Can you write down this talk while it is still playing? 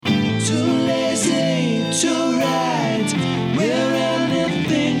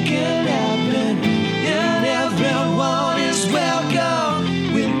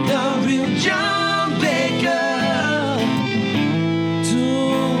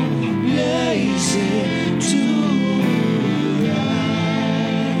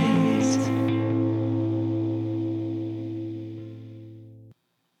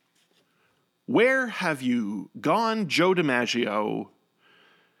Where have you gone, Joe DiMaggio?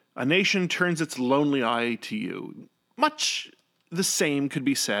 A nation turns its lonely eye to you. Much the same could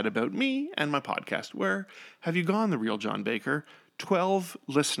be said about me and my podcast. Where have you gone, The Real John Baker? 12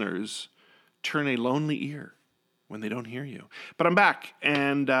 listeners turn a lonely ear when they don't hear you. But I'm back,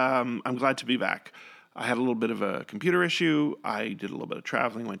 and I'm glad to be back. I had a little bit of a computer issue. I did a little bit of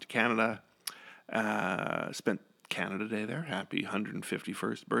traveling, went to Canada, spent Canada Day there. Happy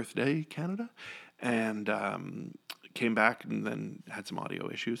 151st birthday, Canada. And came back and then had some audio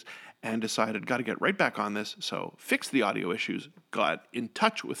issues and decided, got to get right back on this. So fixed the audio issues, got in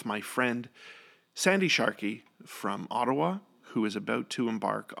touch with my friend Sandy Sharkey from Ottawa, who is about to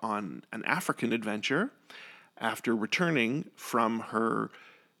embark on an African adventure after returning from her,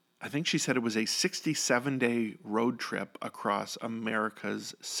 I think she said it was a 67-day road trip across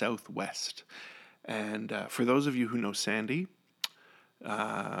America's Southwest. And for those of you who know Sandy,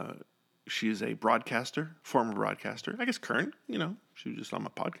 she is a broadcaster, former broadcaster, I guess current, she was just on my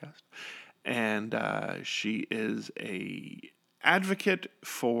podcast. And she is a advocate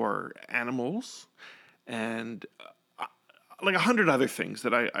for animals and like 100 other things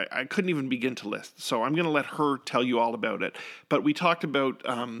that I couldn't even begin to list. So I'm going to let her tell you all about it. But we talked about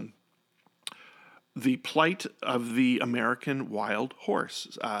the plight of the American wild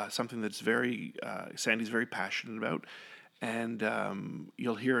horse, something that's Sandy's very passionate about. And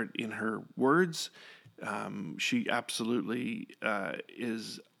you'll hear it in her words. She absolutely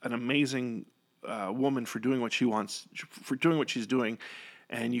is an amazing woman for doing what she wants, for doing what she's doing.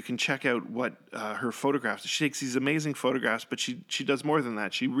 And you can check out what her photographs. She takes these amazing photographs, but she does more than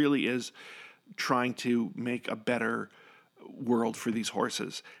that. She really is trying to make a better world for these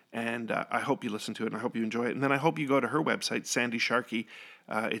horses. And I hope you listen to it, and I hope you enjoy it. And then I hope you go to her website, Sandy Sharkey.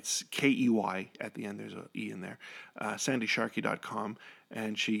 It's Key at the end. There's an E in there. SandySharkey.com.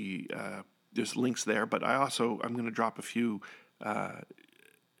 And there's links there. But I'm going to drop a few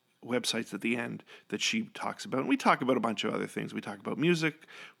websites at the end that she talks about. And we talk about a bunch of other things. We talk about music.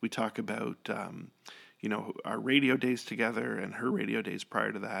 We talk about, our radio days together and her radio days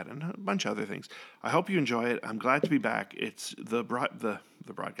prior to that and a bunch of other things. I hope you enjoy it. I'm glad to be back. It's the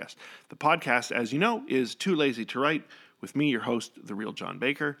broadcast. The podcast, as you know, is Too Lazy to Write with me, your host, The Real John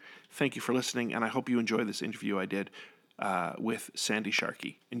Baker. Thank you for listening, and I hope you enjoy this interview I did with Sandy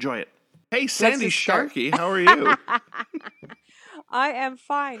Sharkey. Enjoy it. Hey, Sandy Sharkey, how are you? I am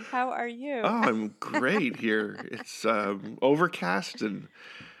fine. How are you? Oh, I'm great here. It's overcast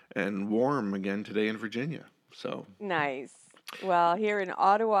and warm again today in Virginia. So nice. Well, here in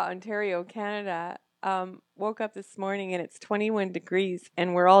Ottawa, Ontario, Canada, woke up this morning and it's 21 degrees,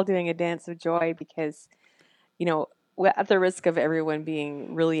 and we're all doing a dance of joy because, at the risk of everyone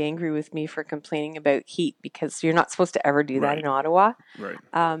being really angry with me for complaining about heat, because you're not supposed to ever do that in Ottawa. Right.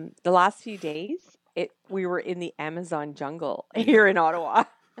 The last few days, we were in the Amazon jungle here in Ottawa.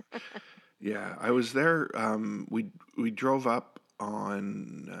 Yeah, I was there. We drove up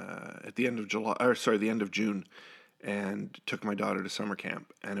on at the end of the end of June, and took my daughter to summer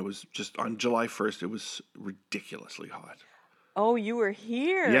camp. And it was just on July 1st. It was ridiculously hot. Oh, you were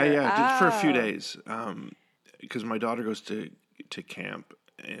here? Yeah, just for a few days. Because my daughter goes to camp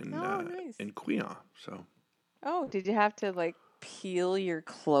in Queen. So. Oh, did you have to peel your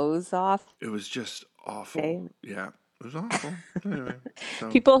clothes off? It was just awful. Okay. Yeah, it was awful. Anyway,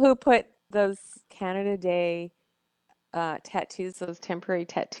 people who put those Canada Day tattoos, those temporary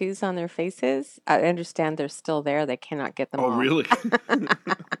tattoos on their faces, I understand they're still there. They cannot get them off. Oh, really?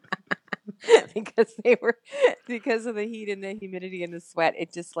 because of the heat and the humidity and the sweat,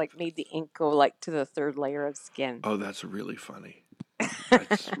 it just made the ink go to the third layer of skin. Oh, that's really funny.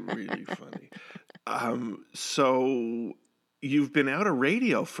 That's really funny. So you've been out of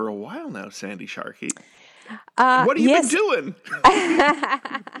radio for a while now, Sandy Sharkey. What have you been doing?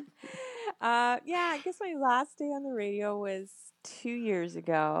 I guess my last day on the radio was 2 years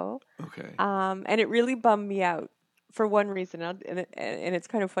ago. Okay. And it really bummed me out for one reason, and it's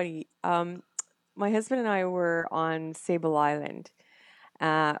kind of funny. My husband and I were on Sable Island.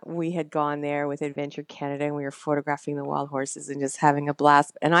 We had gone there with Adventure Canada, and we were photographing the wild horses and just having a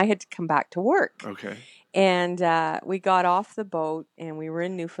blast. And I had to come back to work. Okay. And we got off the boat, and we were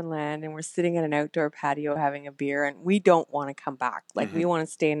in Newfoundland, and we're sitting at an outdoor patio having a beer, and we don't want to come back. We want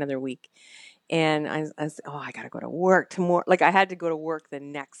to stay another week. And I was, I got to go to work tomorrow. I had to go to work the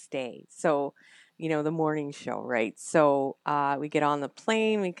next day. So, the morning show, right? So we get on the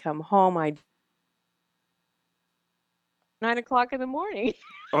plane, we come home. 9:00 in the morning.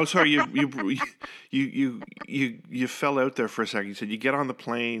 Oh, sorry. You fell out there for a second. You said you get on the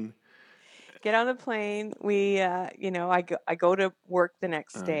plane. get on the plane. I go to work the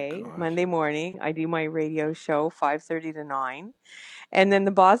next Oh, day, gosh. Monday morning. I do my radio show 5:30 to 9. And then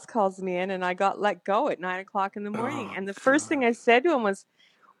the boss calls me in and I got let go at 9 o'clock in the morning. Oh, And the first thing I said to him was,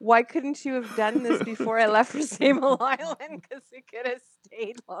 why couldn't you have done this before I left for Sable Island? Because we could have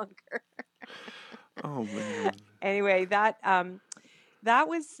stayed longer. Oh, man. Anyway, that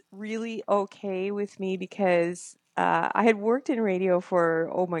was really okay with me because I had worked in radio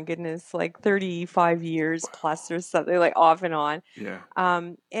for, oh my goodness, like 35 years plus or something, like off and on. Yeah.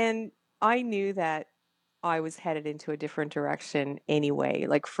 And I knew that I was headed into a different direction anyway.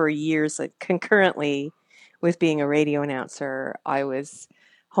 Like for years, like concurrently with being a radio announcer, I was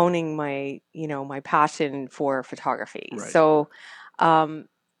honing my passion for photography. Right. So,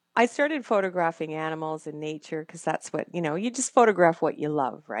 I started photographing animals in nature because that's what, you just photograph what you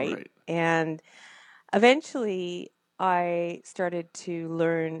love, right? Right. And eventually I started to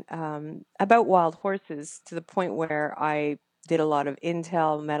learn about wild horses to the point where I did a lot of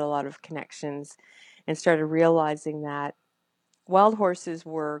intel, met a lot of connections, and started realizing that wild horses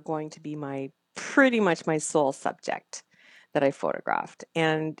were going to be pretty much my sole subject that I photographed.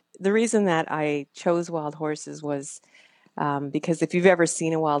 And the reason that I chose wild horses was because if you've ever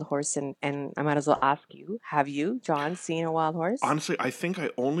seen a wild horse, and I might as well ask you, have you, John, seen a wild horse? Honestly, I think I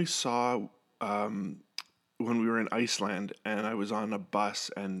only saw when we were in Iceland and I was on a bus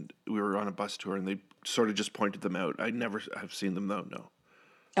and we were on a bus tour and they sort of just pointed them out. I never have seen them though, no.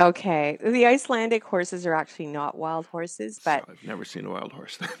 Okay. The Icelandic horses are actually not wild horses, So but I've never seen a wild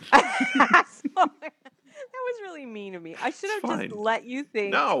horse then. that was really mean of me. I should It's have just fine. let you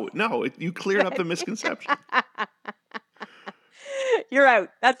think. No, you cleared up the misconception. You're out.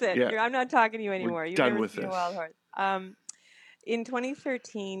 That's it. Yeah. I'm not talking to you anymore. You've done never with seen a this. wild horse. In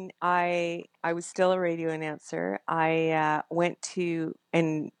 2013, I was still a radio announcer. I went to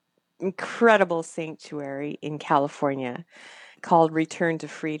an incredible sanctuary in California called Return to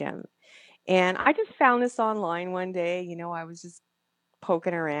Freedom. And I just found this online one day. I was just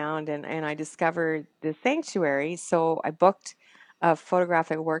poking around and I discovered the sanctuary. So I booked a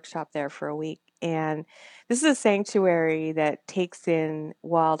photographic workshop there for a week. And this is a sanctuary that takes in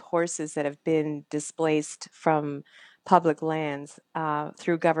wild horses that have been displaced from public lands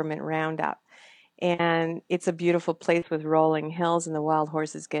through government roundup. And it's a beautiful place with rolling hills, and the wild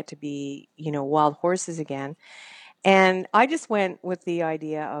horses get to be, wild horses again. And I just went with the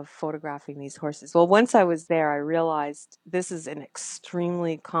idea of photographing these horses. Well, once I was there, I realized this is an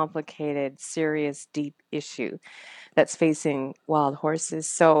extremely complicated, serious, deep issue that's facing wild horses.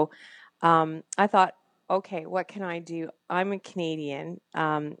 So I thought, okay, what can I do? I'm a Canadian.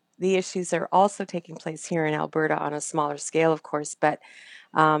 The issues are also taking place here in Alberta on a smaller scale, of course, but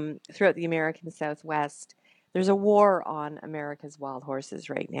throughout the American Southwest, there's a war on America's wild horses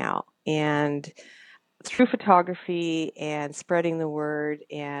right now. And through photography and spreading the word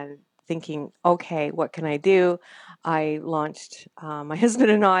and thinking, okay, what can I do? I launched my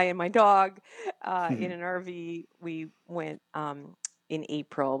husband and I and my dog in an RV. We went in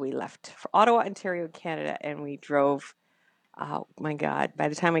April. We left for Ottawa, Ontario, Canada, and we drove. Oh my God. By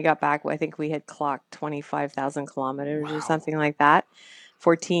the time we got back, I think we had clocked 25,000 kilometers or Wow. something like that,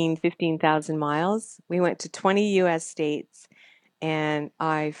 15,000 miles. We went to 20 US states, and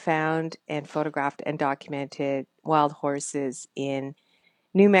I found and photographed and documented wild horses in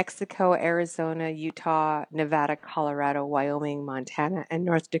New Mexico, Arizona, Utah, Nevada, Colorado, Wyoming, Montana, and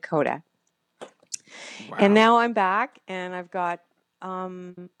North Dakota. Wow. And now I'm back, and I've got,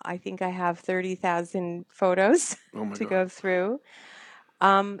 I think I have 30,000 photos to go through.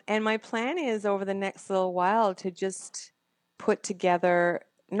 And my plan is over the next little while to just put together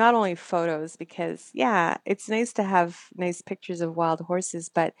not only photos, because, yeah, it's nice to have nice pictures of wild horses,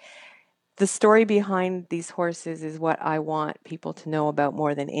 but the story behind these horses is what I want people to know about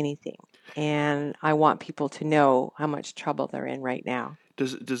more than anything. And I want people to know how much trouble they're in right now.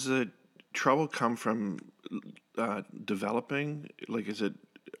 Does the trouble come from developing? Like, is it?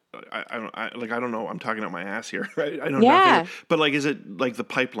 I don't know. I'm talking out my ass here. Right? I don't know. But like, is it like the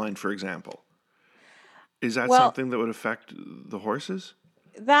pipeline, for example? Is that something that would affect the horses?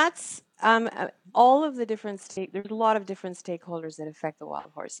 That's all of the different there's a lot of different stakeholders that affect the wild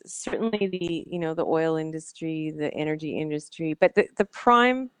horses. Certainly the oil industry, the energy industry, but the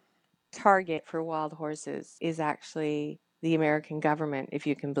prime target for wild horses is actually the American government, if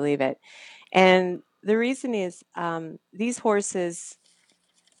you can believe it. And the reason is these horses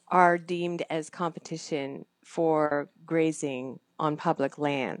are deemed as competition for grazing on public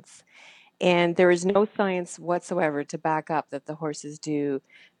lands. And there is no science whatsoever to back up that the horses do,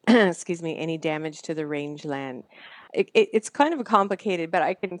 excuse me, any damage to the rangeland. It's kind of complicated, but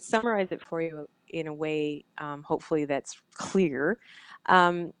I can summarize it for you in a way, hopefully that's clear.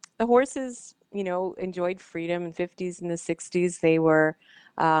 The horses, enjoyed freedom in the 50s and the 60s.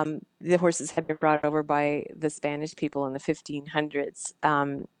 The horses had been brought over by the Spanish people in the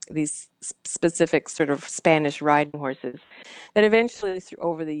 1500s. These specific sort of Spanish riding horses that eventually,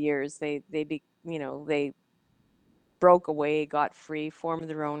 over the years, they broke away, got free, formed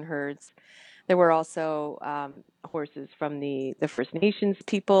their own herds. There were also horses from the First Nations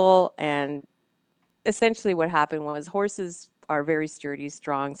people, and essentially what happened was horses are very sturdy,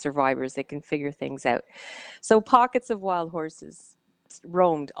 strong survivors. They can figure things out. So pockets of wild horses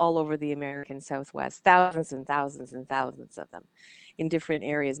roamed all over the American Southwest, thousands and thousands and thousands of them in different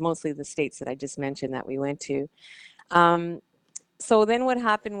areas, mostly the states that I just mentioned that we went to. So then what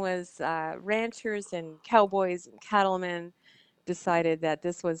happened was ranchers and cowboys and cattlemen decided that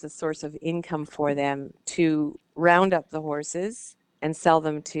this was a source of income for them to round up the horses and sell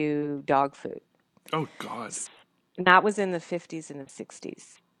them to dog food. Oh, God. And that was in the 50s and the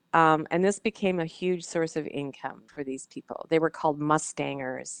 60s. And this became a huge source of income for these people. They were called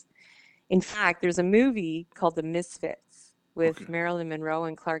Mustangers. In fact, there's a movie called The Misfits with Marilyn Monroe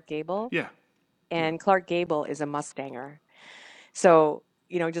and Clark Gable. Yeah. And Clark Gable is a Mustanger. So,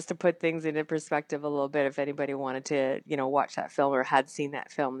 just to put things into perspective a little bit, if anybody wanted to, watch that film or had seen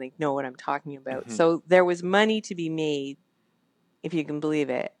that film, they know what I'm talking about. Mm-hmm. So there was money to be made, if you can believe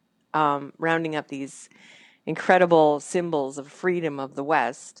it, rounding up these incredible symbols of freedom of the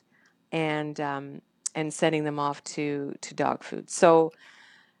West and sending them off to dog food. So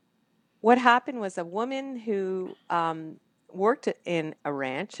what happened was a woman who worked in a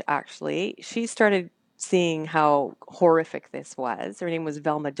ranch, actually, she started seeing how horrific this was. Her name was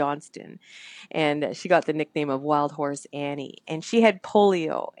Velma Johnston, and she got the nickname of Wild Horse Annie. And she had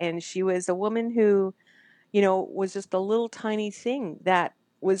polio, and she was a woman who, was just a little tiny thing that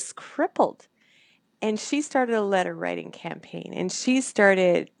was crippled. And she started a letter writing campaign, and she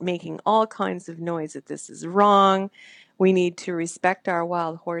started making all kinds of noise that this is wrong. We need to respect our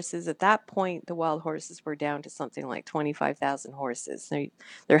wild horses. At that point, the wild horses were down to something like 25,000 horses.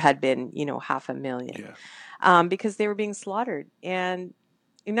 There had been, 500,000, because they were being slaughtered. And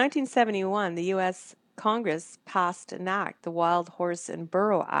in 1971, the U.S. Congress passed an act, the Wild Horse and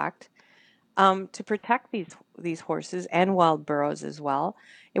Burro Act, to protect these horses and wild burros as well.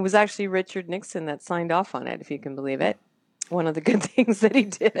 It was actually Richard Nixon that signed off on it, if you can believe it. One of the good things that he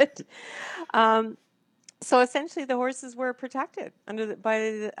did. So essentially, the horses were protected by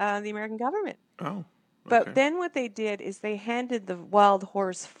the American government. Oh. Okay. But then what they did is they handed the wild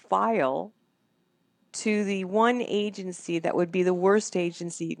horse file to the one agency that would be the worst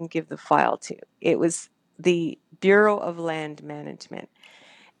agency you can give the file to. It was the Bureau of Land Management.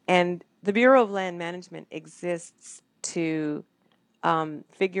 And the Bureau of Land Management exists to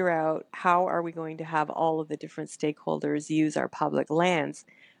figure out how are we going to have all of the different stakeholders use our public lands.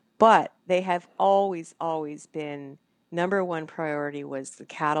 But they have always, always been, number one priority was the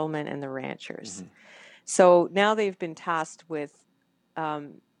cattlemen and the ranchers. Mm-hmm. So now they've been tasked with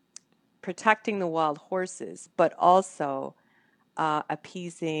protecting the wild horses, but also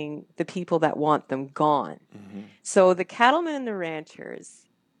appeasing the people that want them gone. Mm-hmm. So the cattlemen and the ranchers,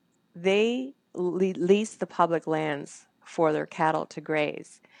 they lease the public lands for their cattle to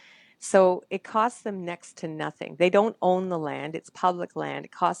graze. So it costs them next to nothing. They don't own the land. It's public land.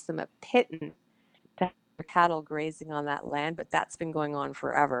 It costs them a pittance to have their cattle grazing on that land, but that's been going on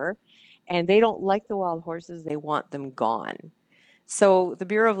forever. And they don't like the wild horses. They want them gone. So the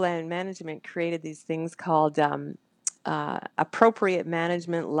Bureau of Land Management created these things called appropriate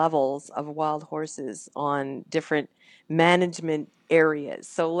management levels of wild horses on different management areas.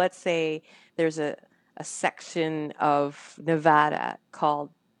 So let's say there's a section of Nevada called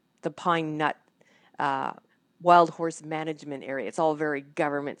the Pine Nut Wild Horse Management Area. It's all very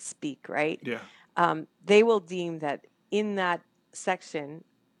government speak, right? Yeah. They will deem that in that section,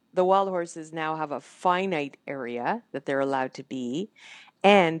 the wild horses now have a finite area that they're allowed to be,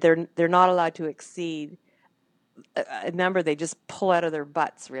 and they're not allowed to exceed a number they just pull out of their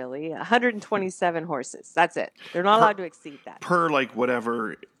butts, really. 127 horses. That's it. They're not allowed to exceed that. Per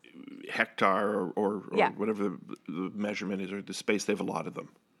whatever hectare or whatever the measurement is or the space they've allotted them.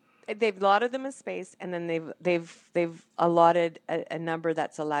 They've allotted them a space, and then they've allotted a number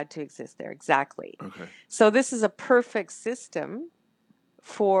that's allowed to exist there. Exactly. Okay. So this is a perfect system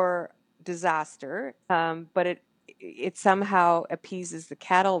for disaster, but it somehow appeases the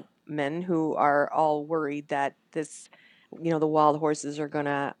cattlemen who are all worried that the wild horses are going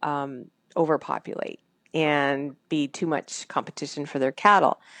to overpopulate. and be too much competition for their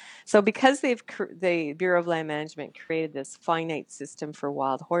cattle. So because the Bureau of Land Management created this finite system for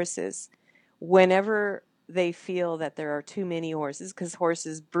wild horses, whenever they feel that there are too many horses, because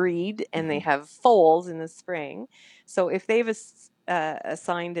horses breed and they have foals in the spring. So if they've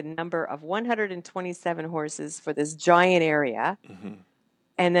assigned a number of 127 horses for this giant area,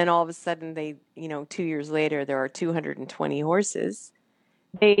 and then all of a sudden 2 years later, there are 220 horses,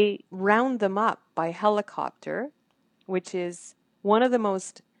 they round them up by helicopter, which is one of the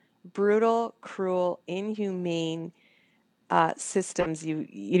most brutal, cruel, inhumane systems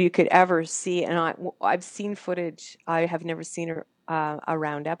you could ever see. And I've seen footage. I have never seen a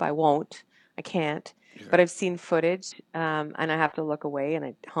roundup. I won't. I can't. Yeah. But I've seen footage, and I have to look away, and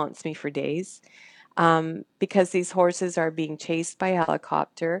it haunts me for days, because these horses are being chased by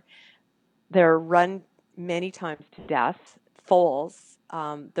helicopter. They're run many times to death. Foals,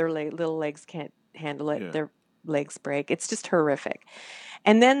 their little legs can't handle it. Yeah. Their legs break. It's just horrific.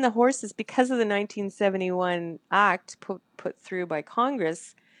 And then the horses, because of the 1971 act put through by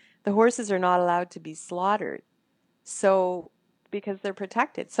Congress, the horses are not allowed to be slaughtered. So, because they're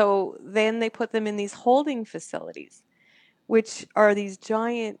protected. So then they put them in these holding facilities, which are these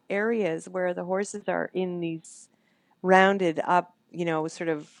giant areas where the horses are in these rounded up, sort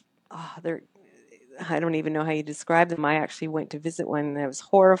of, I don't even know how you describe them. I actually went to visit one and I was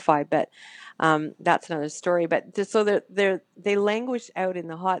horrified, but that's another story. But so they languish out in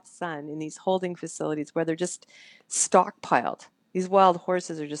the hot sun in these holding facilities where they're just stockpiled. These wild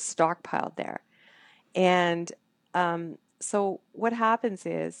horses are just stockpiled there. And so what happens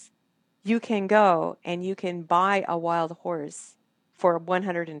is you can go and you can buy a wild horse for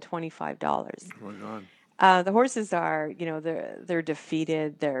 $125. Oh my God. The horses are, they're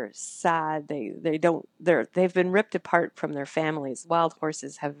defeated. They're sad. They've been ripped apart from their families. Wild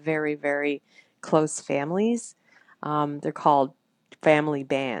horses have very, very close families. They're called family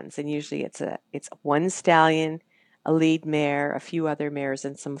bands, and usually it's one stallion, a lead mare, a few other mares,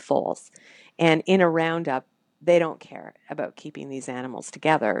 and some foals. And in a roundup, they don't care about keeping these animals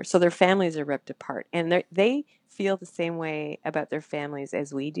together. So their families are ripped apart, and they feel the same way about their families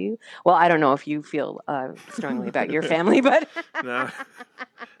as we do. Well, I don't know if you feel strongly about your family, but No.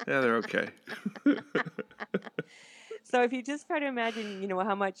 Yeah, they're okay. So if you just try to imagine,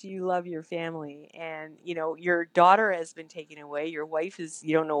 how much you love your family, and, your daughter has been taken away, your wife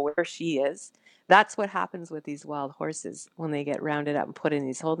you don't know where she is. That's what happens with these wild horses when they get rounded up and put in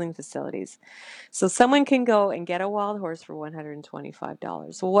these holding facilities. So someone can go and get a wild horse for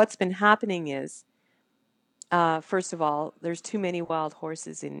 $125. Well, what's been happening is, first of all, there's too many wild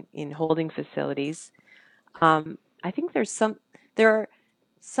horses in holding facilities. I think there are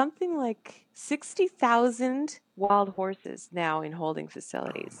something like 60,000 wild horses now in holding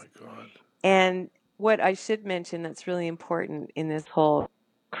facilities. Oh my God. And what I should mention that's really important in this whole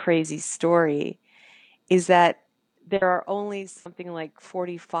crazy story is that there are only something like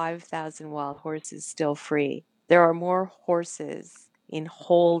 45,000 wild horses still free. There are more horses in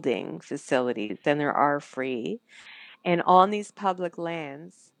holding facilities than there are free. And on these public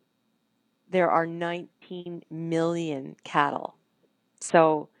lands, there are 19 million cattle.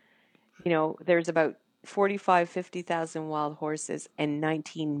 So, there's about 50,000 wild horses and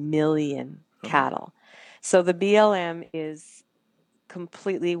 19 million cattle. So the BLM is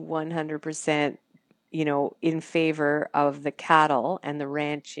completely 100%, in favor of the cattle and the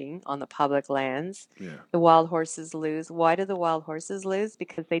ranching on the public lands. Yeah. The wild horses lose. Why do the wild horses lose?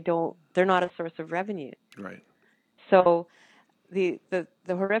 Because they're not a source of revenue. Right. So the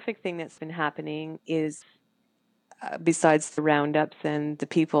horrific thing that's been happening is, besides the roundups and the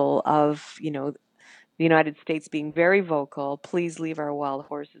people of, the United States being very vocal, please leave our wild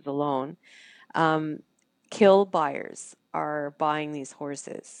horses alone. Kill buyers are buying these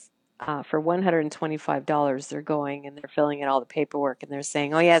horses for $125. They're going and they're filling out all the paperwork and they're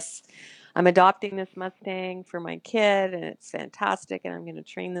saying, oh yes, I'm adopting this Mustang for my kid and it's fantastic and I'm going to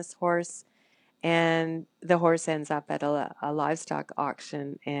train this horse. And the horse ends up at a livestock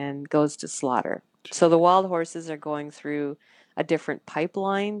auction and goes to slaughter. So the wild horses are going through a different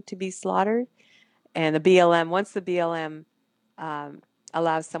pipeline to be slaughtered. And once the BLM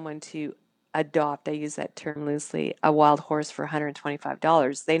allows someone to adopt, I use that term loosely, a wild horse for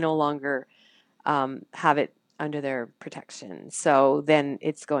 $125, they no longer have it under their protection. So then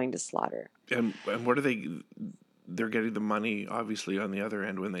it's going to slaughter. And what are they're getting the money, obviously, on the other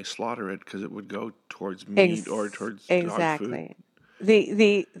end when they slaughter it, because it would go towards meat or towards dog food.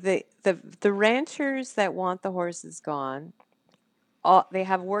 The ranchers that want the horses gone, they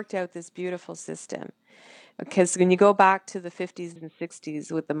have worked out this beautiful system. Because when you go back to the 50s and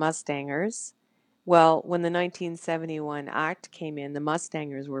 60s with the Mustangers, Well, when the 1971 Act came in, the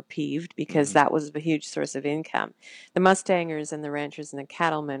Mustangers were peeved because that was a huge source of income. The Mustangers and the ranchers and the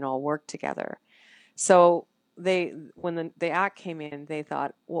cattlemen all worked together. So when the act came in, they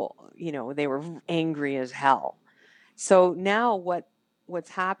thought, well, they were angry as hell. So now what's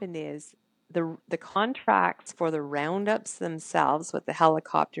happened is the contracts for the roundups themselves with the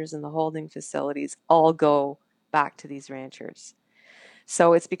helicopters and the holding facilities all go back to these ranchers.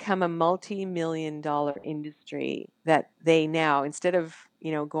 So it's become a multi-million-dollar industry that they now, instead of,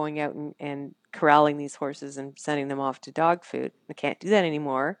 going out and corralling these horses and sending them off to dog food, they can't do that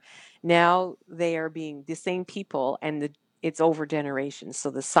anymore. Now they are being the same people, and it's over generations. So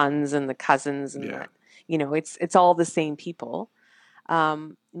the sons and the cousins and it's all the same people.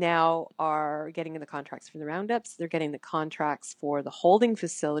 Now are getting the contracts for the roundups. They're getting the contracts for the holding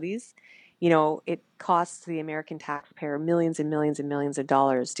facilities. It costs the American taxpayer millions and millions and millions of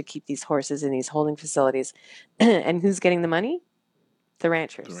dollars to keep these horses in these holding facilities. And who's getting the money? The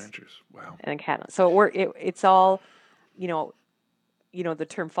ranchers. The ranchers. Wow. And cattle. So it's all, the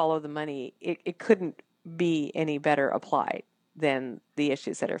term follow the money. It couldn't be any better applied than the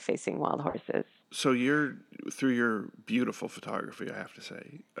issues that are facing wild horses. So through your beautiful photography, I have to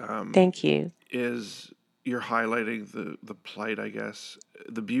say. Thank you. You're highlighting the plight, I guess,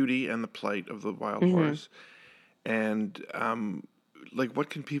 the beauty and the plight of the wild horse. And what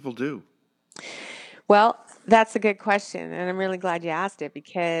can people do? Well, that's a good question. And I'm really glad you asked it,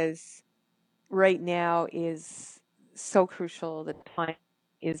 because right now is so crucial. The time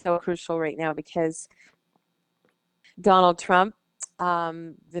is so crucial right now because Donald Trump,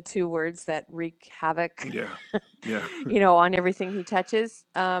 the two words that wreak havoc, on everything he touches.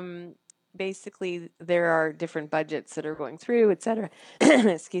 Basically, there are different budgets that are going through, et cetera.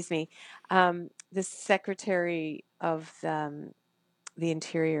 Excuse me. The Secretary of the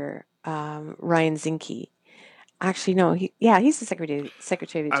Interior, Ryan Zinke. Actually, no. He's the Secretary of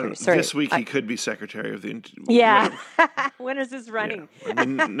the Interior. Sorry. This week he could be Secretary of the Interior. Yeah. When is this running? Yeah. I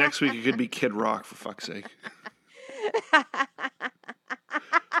mean, next week it could be Kid Rock, for fuck's sake.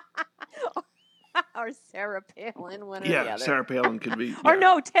 Or Sarah Palin, one or the other. Yeah, Sarah Palin could be. Yeah. Or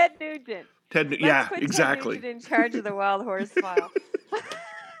no, Ted Nugent. Yeah, exactly. Ted Nugent in charge of the wild horse file.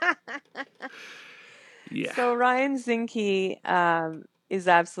 Yeah. So Ryan Zinke is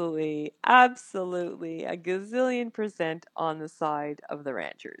absolutely a gazillion% on the side of the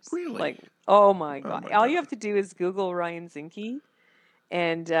ranchers. Really? Oh my God. All you have to do is Google Ryan Zinke,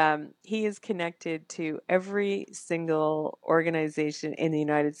 and he is connected to every single organization in the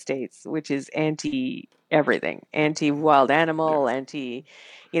United States, which is anti-everything, anti-wild animal,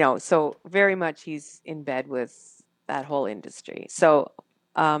 so very much he's in bed with that whole industry. So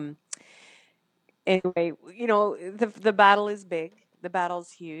anyway, the battle is big. The battle's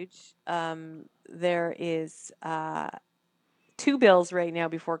huge. There is 2 bills right now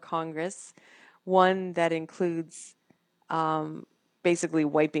before Congress. One that includes basically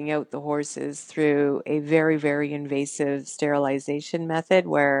wiping out the horses through a very, very invasive sterilization method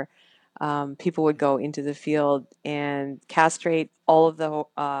where people would go into the field and castrate all of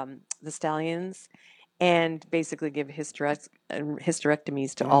the stallions and basically give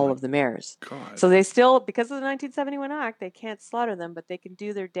hysterectomies to all of the mares. God. So they still, because of the 1971 Act, they can't slaughter them, but they can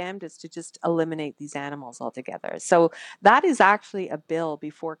do their damnedest to just eliminate these animals altogether. So that is actually a bill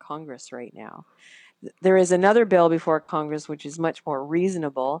before Congress right now. There is another bill before Congress which is much more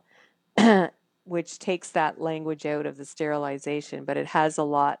reasonable, which takes that language out of the sterilization, but it has a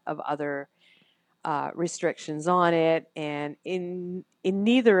lot of other restrictions on it. And in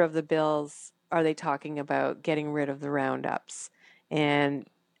neither of the bills are they talking about getting rid of the roundups. And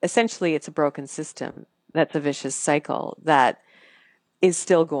essentially, it's a broken system. That's a vicious cycle that is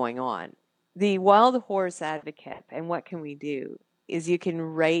still going on. The wild horse advocate, and what can we do, is you can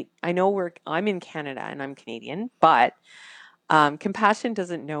write. I know I'm in Canada and I'm Canadian, but compassion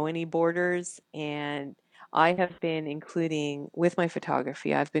doesn't know any borders, and I have been including, with my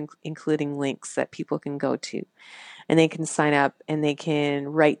photography, I've been including links that people can go to, and they can sign up and they can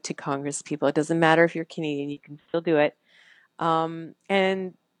write to Congress people. It doesn't matter if you're Canadian, you can still do it.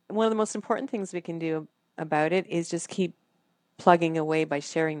 And one of the most important things we can do about it is just keep plugging away by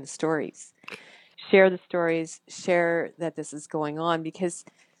sharing the stories. Share the stories, share that this is going on, because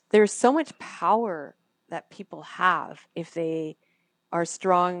there's so much power that people have if they are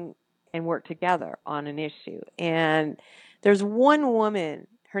strong and work together on an issue. And there's one woman,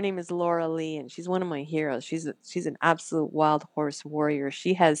 her name is Laura Lee, and she's one of my heroes. She's an absolute wild horse warrior.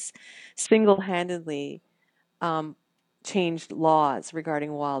 She has single-handedly changed laws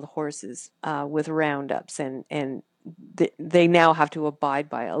regarding wild horses with roundups and they now have to abide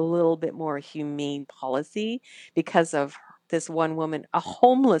by a little bit more humane policy because of this one woman, a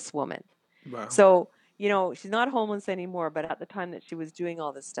homeless woman. Wow. So, she's not homeless anymore, but at the time that she was doing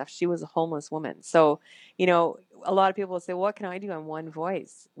all this stuff, she was a homeless woman. So, a lot of people will say, what can I do? I'm one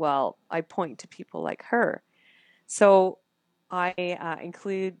voice. Well, I point to people like her. So I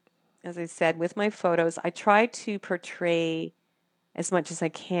include, as I said, with my photos, I try to portray as much as I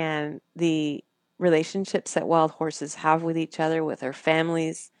can the relationships that wild horses have with each other, with their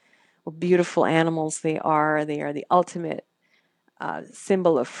families, what beautiful animals they are. They are the ultimate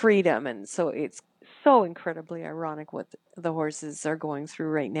symbol of freedom. And so it's so incredibly ironic what the horses are going through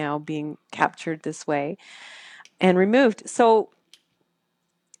right now, being captured this way and removed. So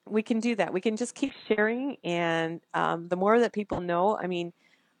we can do that. We can just keep sharing. And the more that people know, I mean,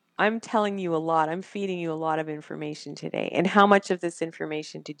 I'm telling you a lot. I'm feeding you a lot of information today. And how much of this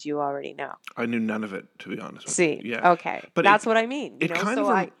information did you already know? I knew none of it, to be honest with See, you. Yeah. okay. But That's what I mean. it kind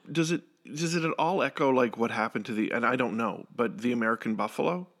of does it at all echo like what happened to and I don't know, but the American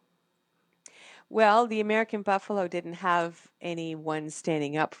buffalo? Well, the American buffalo didn't have anyone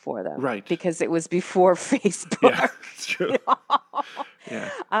standing up for them. Right. Because it was before Facebook. Yeah, it's true. Yeah.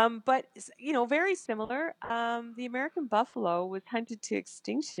 But, very similar. The American buffalo was hunted to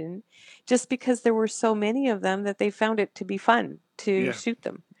extinction just because there were so many of them that they found it to be fun to shoot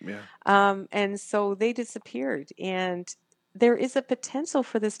them. Yeah. And so they disappeared. And there is a potential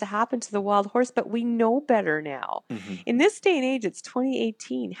for this to happen to the wild horse, but we know better now. Mm-hmm. In this day and age, it's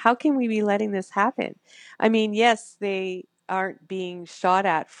 2018. How can we be letting this happen? I mean, yes, they aren't being shot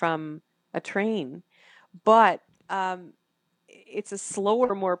at from a train, but it's a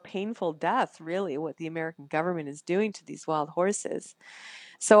slower, more painful death, really, what the American government is doing to these wild horses.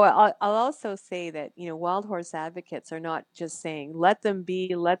 So I'll also say that, wild horse advocates are not just saying, let them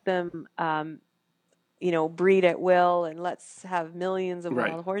be, let them breed at will, and let's have millions of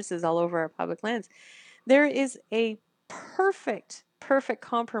wild horses all over our public lands. There is a perfect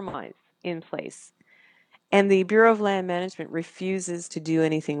compromise in place, and the Bureau of Land Management refuses to do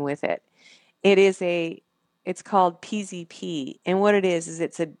anything with it. It's called PZP, and what it is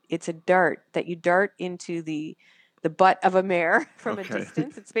it's a dart that you dart into the butt of a mare from a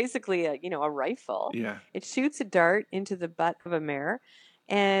distance. It's basically a rifle. Yeah. It shoots a dart into the butt of a mare,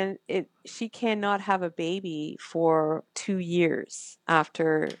 and she cannot have a baby for 2 years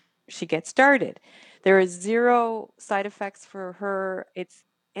after she gets started. There is zero side effects for her.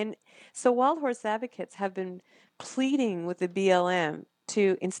 And so wild horse advocates have been pleading with the BLM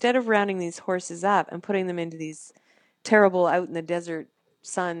to, instead of rounding these horses up and putting them into these terrible out in the desert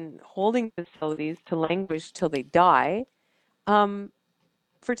sun holding facilities to languish till they die,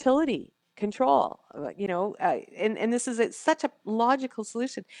 fertility control, and this is such a logical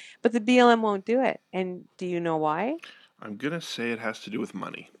solution, but the BLM won't do it. And do you know why? I'm going to say it has to do with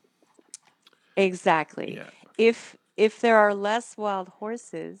money. Exactly. Yeah. If there are less wild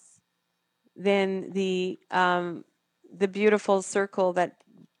horses, then the beautiful circle that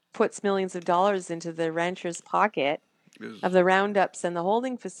puts millions of dollars into the rancher's pocket of the roundups and the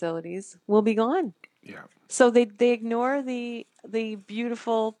holding facilities will be gone. Yeah. So they ignore the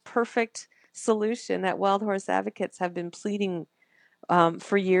beautiful, perfect solution that wild horse advocates have been pleading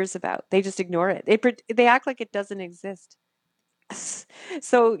for years about. They just ignore it. They act like it doesn't exist.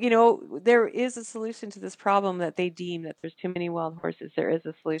 So, there is a solution to this problem that they deem that there's too many wild horses. There is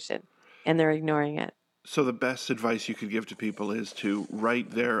a solution, and they're ignoring it. So the best advice you could give to people is to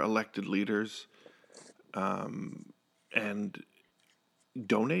write their elected leaders and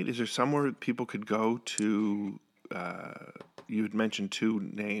donate. Is there somewhere people could go to? You had mentioned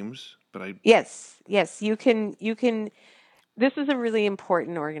 2 names, but Yes, you can. This is a really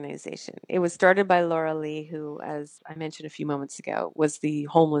important organization. It was started by Laura Lee, who, as I mentioned a few moments ago, was the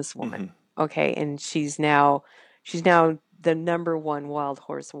homeless woman. Mm-hmm. Okay, and she's now the number 1 wild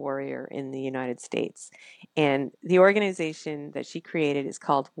horse warrior in the United States. And the organization that she created is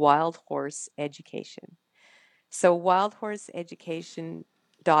called Wild Horse Education. So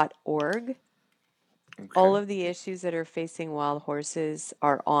wildhorseeducation.org. Okay. All of the issues that are facing wild horses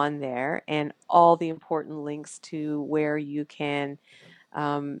are on there, and all the important links to where you can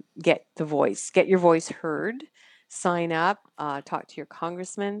get your voice heard, sign up, talk to your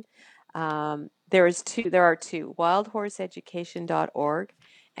congressman. There are 2, wildhorseeducation.org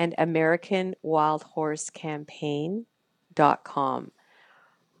and AmericanWildHorseCampaign.com.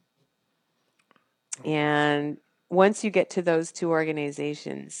 And once you get to those 2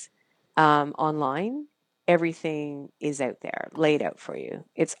 organizations online, everything is out there, laid out for you.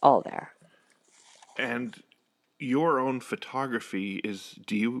 It's all there. And your own photography is,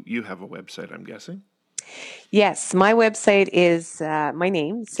 do you have a website, I'm guessing? Yes, my website is my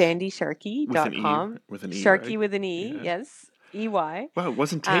name, With an E, sandysharkey.com. with an E, right? Sharkey with an E, Yeah. yes, EY. Wow, it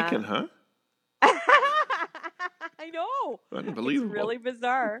wasn't taken, Uh, huh? I know. It's Unbelievable. really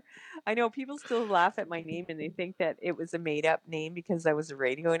bizarre. I know people still laugh at my name and they think that it was a made up name because I was a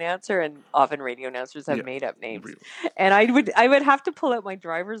radio announcer, and often radio announcers have Yeah. made up names. And I would have to pull out my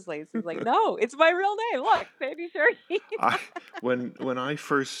driver's license like, no, it's my real name. Look, Sandy Sharkey. I when I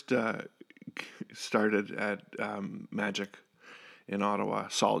first started at Magic in Ottawa,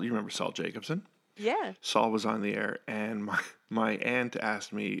 Saul, you remember Saul Jacobson? Yeah. Saul was on the air, and my aunt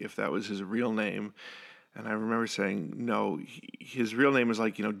asked me if that was his real name. And I remember saying, no, his real name is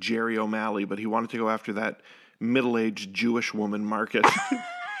like, Jerry O'Malley, but he wanted to go after that middle-aged Jewish woman market.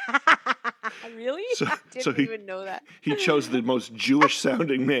 Really? So, I so didn't even know that. he chose the most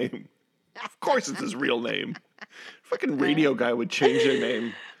Jewish-sounding name. Of course it's his real name. Fucking radio guy would change their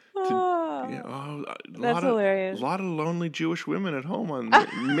name to, a That's hilarious. lot of lonely Jewish women at home on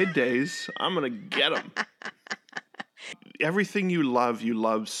middays. I'm going to get them. Everything you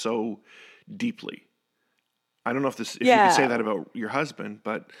love so deeply. I don't know if you could say that about your husband,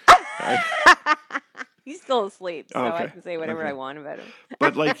 but he's still asleep, so okay. I can say whatever I want about him.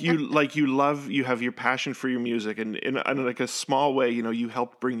 But you have your passion for your music, and in like a small way, you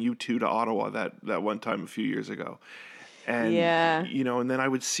helped bring U2 to Ottawa that one time a few years ago. And and then I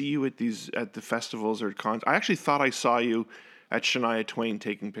would see you at the festivals or cons. I actually thought I saw you at Shania Twain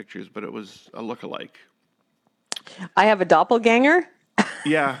taking pictures, but it was a lookalike. I have a doppelganger.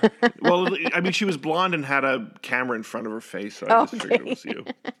 Yeah. Well, I mean, she was blonde and had a camera in front of her face, so I just figured it was you.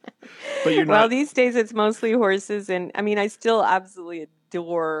 But you're not. Well, these days it's mostly horses, and I mean, I still absolutely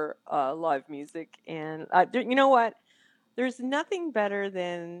adore live music. And you know what? There's nothing better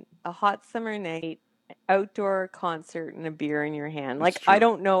than a hot summer night, outdoor concert, and a beer in your hand. Like, I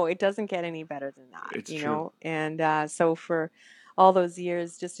don't know, it doesn't get any better than that. It's you true. know. And so for all those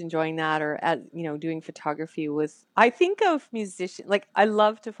years, just enjoying that, or doing photography with. I think of musicians, like I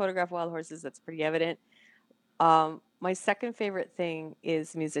love to photograph wild horses. That's pretty evident. My second favorite thing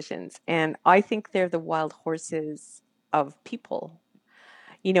is musicians, and I think they're the wild horses of people.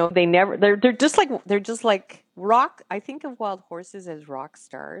 They're just like rock. I think of wild horses as rock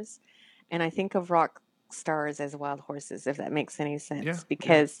stars, and I think of rock stars as wild horses, if that makes any sense,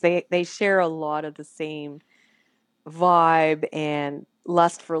 because they share a lot of the same vibe and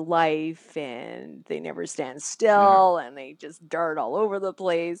lust for life, and they never stand still, and they just dart all over the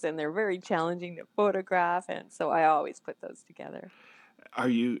place, and they're very challenging to photograph, and so I always put those together. Are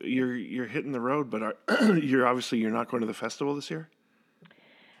you're hitting the road, but you're not going to the festival this year?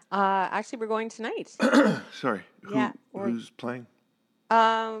 Actually, we're going tonight. Sorry. Who's playing?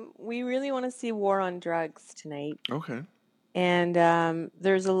 We really want to see War on Drugs tonight. Okay. And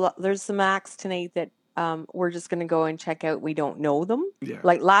there's some acts tonight that we're just going to go and check out. We don't know them. Yeah.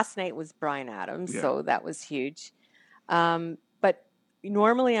 Like last night was Bryan Adams, so that was huge. But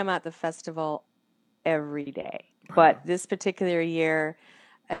normally I'm at the festival every day. But this particular year,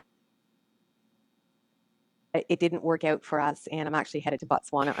 it didn't work out for us, and I'm actually headed to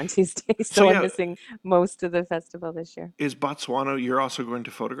Botswana on Tuesday, so I'm missing most of the festival this year. Is Botswana, you're also going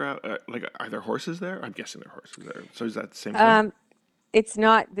to photograph, are there horses there? I'm guessing there are horses there. So is that the same thing? It's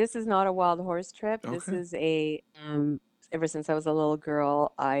not, this is not a wild horse trip. Okay. This is ever since I was a little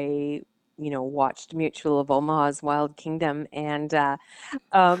girl, I, watched Mutual of Omaha's Wild Kingdom, and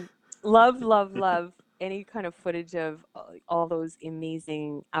love any kind of footage of all those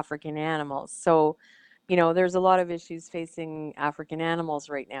amazing African animals. So, there's a lot of issues facing African animals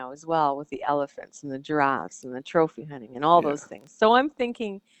right now as well, with the elephants and the giraffes and the trophy hunting and all those things. So I'm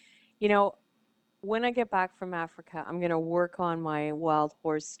thinking, when I get back from Africa, I'm going to work on my wild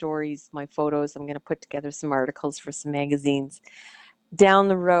horse stories, my photos. I'm going to put together some articles for some magazines. Down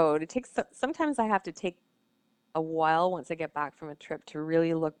the road, sometimes I have to take a while once I get back from a trip to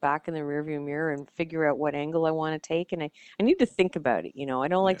really look back in the rearview mirror and figure out what angle I want to take. And I need to think about it. I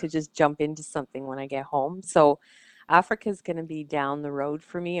don't like to just jump into something when I get home. So Africa's going to be down the road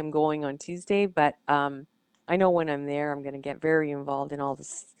for me. I'm going on Tuesday, but I know when I'm there, I'm going to get very involved in all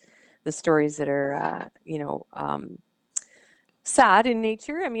the stories that are, sad in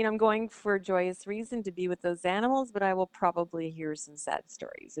nature. I mean, I'm going for a joyous reason to be with those animals, but I will probably hear some sad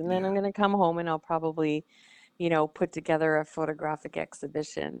stories. And then I'm going to come home and I'll probably put together a photographic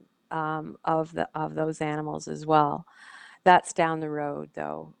exhibition of those animals as well. That's down the road,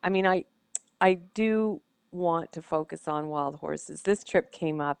 though. I mean, I do want to focus on wild horses. This trip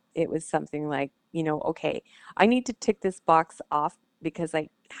came up. It was something like, okay, I need to tick this box off because I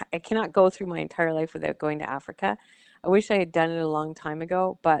cannot go through my entire life without going to Africa. I wish I had done it a long time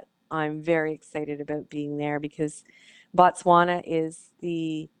ago, but I'm very excited about being there because Botswana is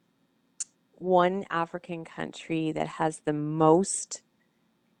the one African country that has the most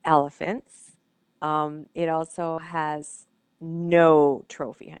elephants. It also has no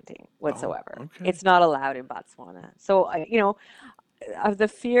trophy hunting Oh, whatsoever. okay. It's not allowed in Botswana. So, of the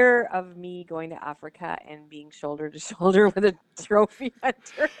fear of me going to Africa and being shoulder to shoulder with a trophy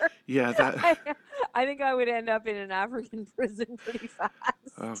hunter, Yeah, that. I, I think I would end up in an African prison pretty Oh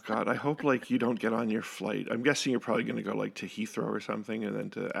fast. God, I hope like you don't get on your flight. I'm guessing you're probably going to go like to Heathrow or something, and then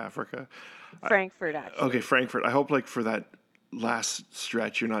to Africa. I, Frankfurt, okay, actually. Frankfurt. I hope like for that last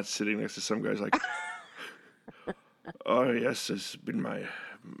stretch, you're not sitting next to some guys like, oh yes, it's been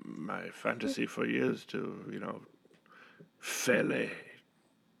my fantasy for years to fell a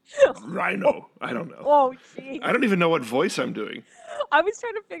rhino. I don't know. Oh, I jeez. don't even know what voice I'm doing. I was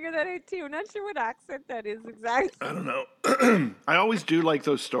trying to figure that out too. I'm not sure what accent that is exactly. I don't know. I always do like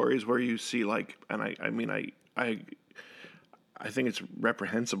those stories where you see like, and I mean, I think it's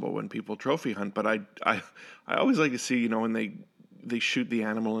reprehensible when people trophy hunt, but I always like to see, when they shoot the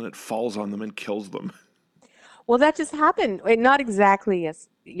animal and it falls on them and kills them. Well, that just happened. Not exactly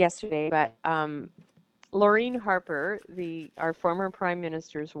yesterday, but Laureen Harper, our former prime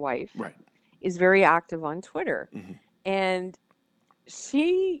minister's wife, Right. is very active on Twitter, Hmm. and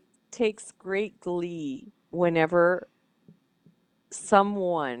she takes great glee whenever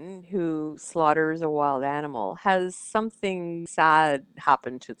someone who slaughters a wild animal has something sad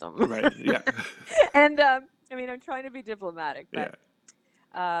happen to them. Right. Yeah. And I mean, I'm trying to be diplomatic, Yeah.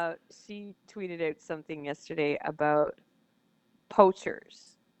 but she tweeted out something yesterday about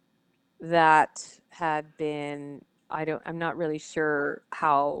poachers that had been, I'm not really sure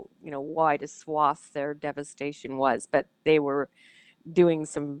how, wide a swath their devastation was, but they were doing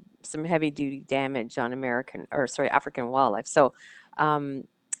some heavy duty damage on African wildlife. So, um,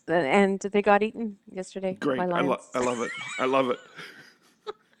 and they got eaten yesterday by Great. lions. I love it. I love it.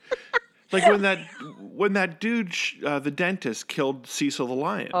 Like when that dude, the dentist, killed Cecil the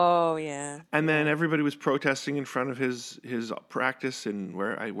lion, Oh yeah, and then yeah. everybody was protesting in front of his practice and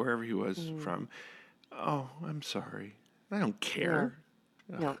wherever he was Mm, from. Oh, I'm sorry. I don't no, care.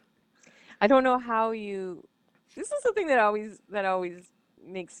 no. I don't know how you. This is something that always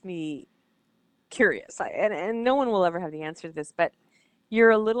makes me curious. And no one will ever have the answer to this, but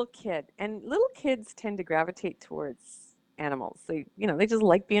you're a little kid, and little kids tend to gravitate towards animals. They just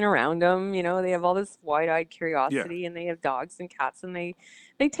like being around them. They have all this wide-eyed Yeah. curiosity, and they have dogs and cats, and they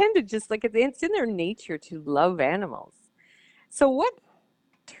tend to just like it's in their nature to love animals. So what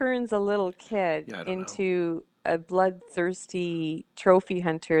turns a little kid Yeah. I don't know. into a bloodthirsty trophy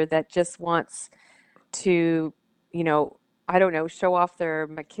hunter that just wants to, you know, I don't know, show off their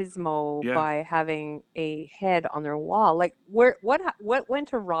machismo Yeah. by having a head on their wall? Like, what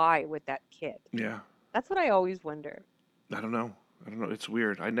went awry with that kid? Yeah. That's what I always wonder. I don't know. I don't know. It's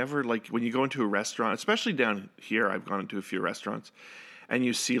weird. I never like when you go into a restaurant, especially down here. I've gone into a few restaurants, and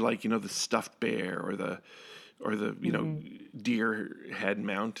you see like the stuffed bear or the Hmm. deer head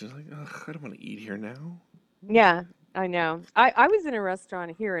mount. It's like, ugh, I don't want to eat here now. Yeah, I know. I was in a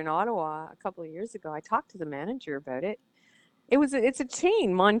restaurant here in Ottawa a couple of years ago. I talked to the manager about it. It's a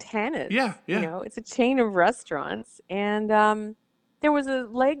chain, Yeah. Montana's, Yeah. it's a chain of restaurants, and there was a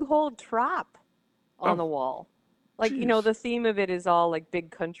leg hold trap on Oh, the wall. Like, jeez. the theme of it is all like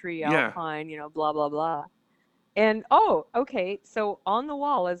big country, Yeah. alpine, blah blah blah. And oh, okay, so on the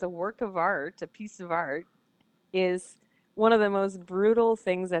wall as a work of art, a piece of art, is one of the most brutal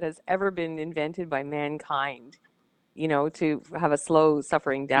things that has ever been invented by mankind, to have a slow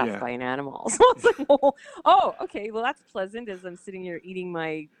suffering death Yeah. by an animal. So I was like, oh, okay, well that's pleasant as I'm sitting here eating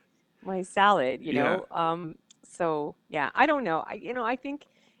my salad, Yeah. So yeah, I don't know. I think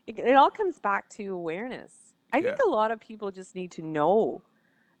it all comes back to awareness. I think Yeah. a lot of people just need to know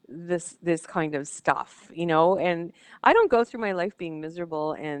this kind of stuff, and I don't go through my life being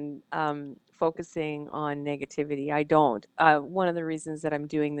miserable and focusing on negativity. I don't. One of the reasons that I'm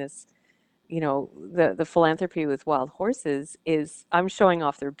doing this, the philanthropy with wild horses, is I'm showing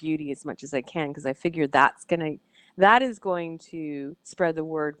off their beauty as much as I can, because I figure that is going to spread the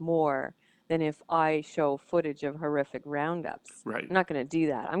word more than if I show footage of horrific roundups. Right. I'm not going to do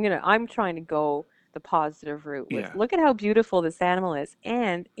that. I'm trying to go the positive route with, Yeah. look at how beautiful this animal is,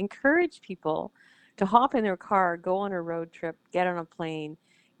 and encourage people to hop in their car, go on a road trip, get on a plane,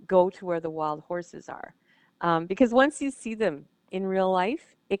 go to where the wild horses are. Because once you see them in real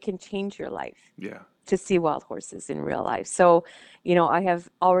life, it can change your life Yeah. to see wild horses in real life. So, I have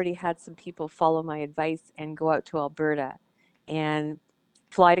already had some people follow my advice and go out to Alberta and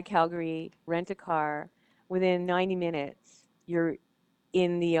fly to Calgary, rent a car. Within 90 minutes, you're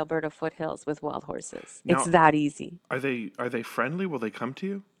in the Alberta foothills with wild horses. It's Now, that easy. are they friendly? Will they come to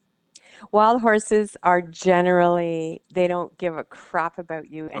you? Wild horses are generally, they don't give a crap about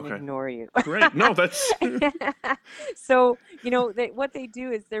you and Okay, ignore you. great. No, that's So, what they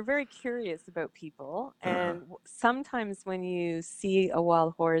do is they're very curious about people. uh-huh. And sometimes when you see a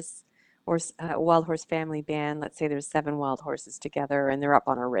wild horse or a wild horse family band, let's say there's 7 wild horses together and they're up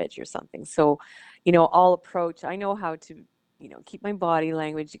on a ridge or something. So, I'll approach, I know how to, keep my body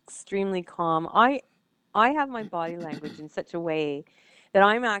language extremely calm. I have my body language in such a way that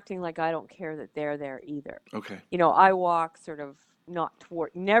I'm acting like I don't care that they're there either. Okay. I walk sort of not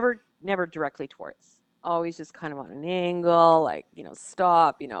toward, never directly towards, always just kind of on an angle, like,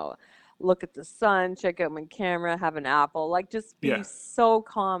 stop, look at the sun, check out my camera, have an apple, like just be Yeah. so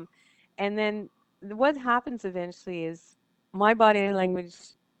calm. And then what happens eventually is my body language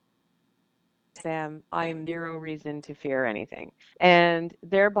them, I am zero reason to fear anything. And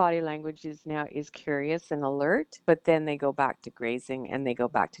their body language is curious and alert, but then they go back to grazing and they go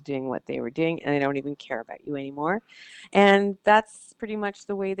back to doing what they were doing and they don't even care about you anymore. And that's pretty much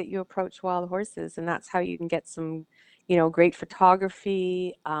the way that you approach wild horses. And that's how you can get some, great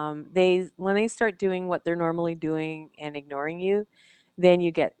photography. When they start doing what they're normally doing and ignoring you, then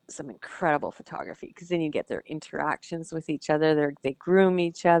you get some incredible photography because then you get their interactions with each other. They groom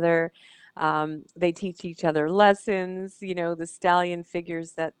each other. They teach each other lessons. The stallion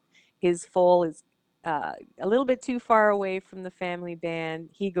figures that his foal is a little bit too far away from the family band.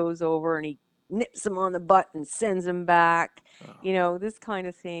 He goes over and he nips him on the butt and sends him back. Oh, This kind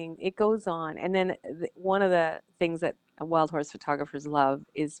of thing. It goes on. And then one of the things that wild horse photographers love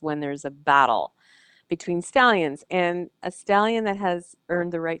is when there's a battle between stallions. And a stallion that has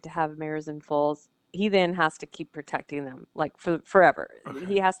earned the right to have mares and foals, he then has to keep protecting them like forever. okay.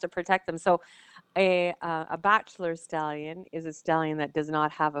 He has to protect them. So a bachelor stallion is a stallion that does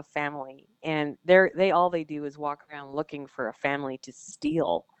not have a family, and they do is walk around looking for a family to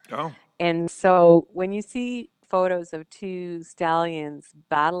steal. Oh, And so when you see photos of 2 stallions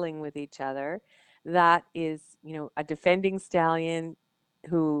battling with each other, that is, a defending stallion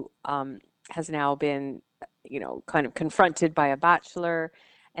who has now been, kind of confronted by a bachelor.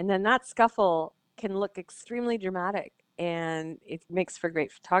 And then that scuffle can look extremely dramatic and it makes for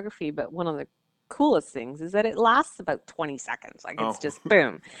great photography. But one of the coolest things is that it lasts about 20 seconds. Like it's oh. just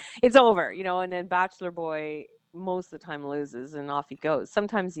boom, it's over, and then Bachelor Boy most of the time loses and off he goes.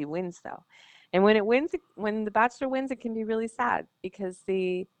 Sometimes he wins though. And when the bachelor wins, it can be really sad because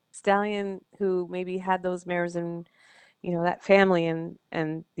the stallion who maybe had those mares and that family and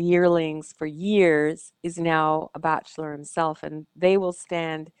the yearlings for years is now a bachelor himself, and they will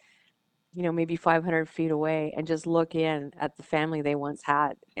stand maybe 500 feet away and just look in at the family they once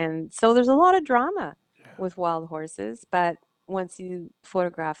had. And so there's a lot of drama Yeah. with wild horses, but once you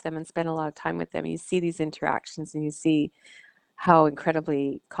photograph them and spend a lot of time with them, you see these interactions and you see how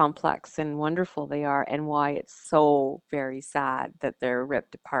incredibly complex and wonderful they are and why it's so very sad that they're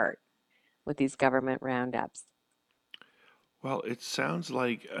ripped apart with these government roundups. Well, it sounds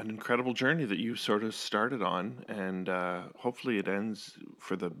like an incredible journey that you sort of started on, and hopefully it ends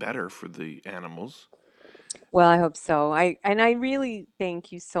for the better for the animals. Well, I hope so. I really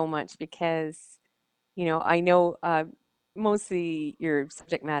thank you so much because I know mostly your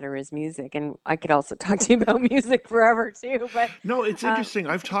subject matter is music, and I could also talk to you about music forever too. But No, it's uh, interesting.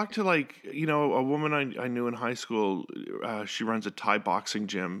 I've talked to a woman I knew in high school. She runs a Thai boxing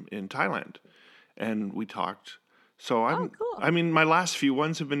gym in Thailand, and we talked. So oh, cool. I mean, my last few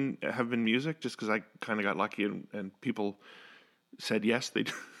ones have been music, just because I kind of got lucky and people said yes,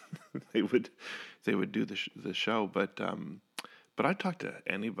 they would they would do the show. But I talk to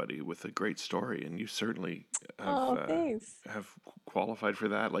anybody with a great story, and you certainly have Oh, thanks. have qualified for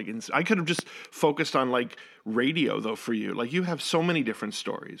that. Like, I could have just focused on like radio though for you. Like, you have so many different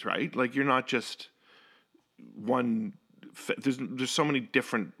stories, right? Like, you're not just one. There's so many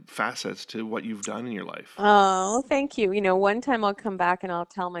different facets to what you've done in your life. Oh, thank you. One time I'll come back and I'll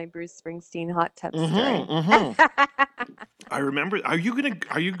tell my Bruce Springsteen hot tub story. Mm-hmm. Mm-hmm. I remember. Are you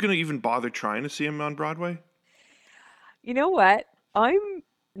gonna even bother trying to see him on Broadway? You know what? I'm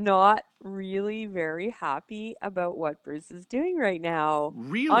not really very happy about what Bruce is doing right now.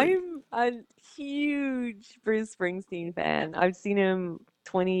 Really? I'm a huge Bruce Springsteen fan. I've seen him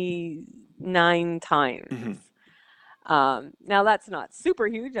 29 times. Hmm. Now that's not super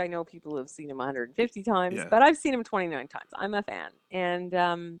huge. I know people have seen him 150 times, Yeah. but I've seen him 29 times. I'm a fan. And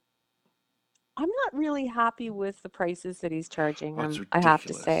I'm not really happy with the prices that he's charging, Oh, it's I have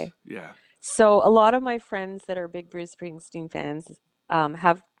to ridiculous. say. Yeah. So a lot of my friends that are big Bruce Springsteen fans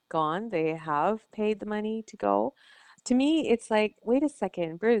have gone. They have paid the money to go. to me, it's like, wait a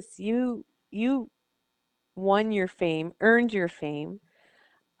second, Bruce, you won your fame, earned your fame,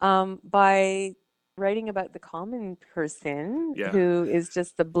 by writing about the common person Yeah. who is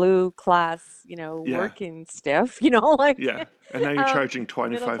just the blue class, Yeah. working stiff, like Yeah. And now you're um, charging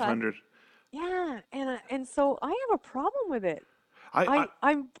middle class. 2,500. Yeah, and so I have a problem with it. I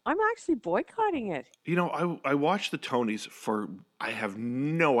I'm actually boycotting it. I watched the Tonys for I have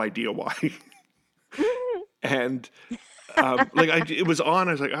no idea why. And it was on.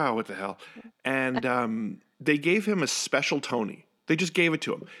 I was like, oh, what the hell? And they gave him a special Tony. They just gave it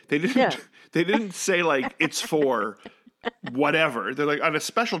to him. They didn't. Yeah. They didn't say like it's for whatever. They're like on a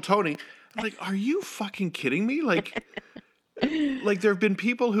special Tony. I'm like, are you fucking kidding me? Like there have been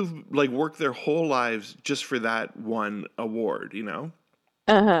people who've like worked their whole lives just for that one award.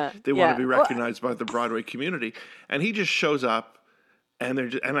 Uh-huh. They want to Yeah. be Well, recognized by the Broadway community, and he just shows up. And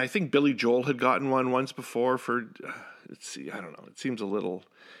I think Billy Joel had gotten one once before for. Let's see, I don't know. It seems a little.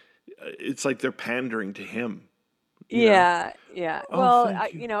 It's like they're pandering to him. You know. yeah, yeah. Oh, Well,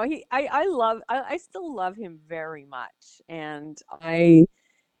 thank you. I still love him very much, and I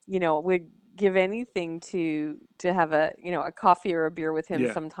would give anything to have a coffee or a beer with him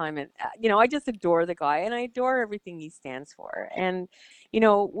Yeah, sometime. And I just adore the guy, and I adore everything he stands for. And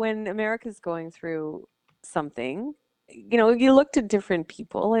when America's going through something, you look to different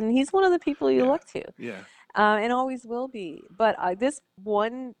people, and he's one of the people you yeah, look to, yeah, and always will be. But this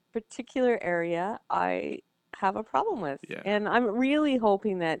one particular area, I have a problem with, yeah, and I'm really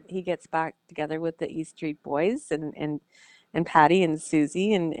hoping that he gets back together with the East Street Boys and Patty and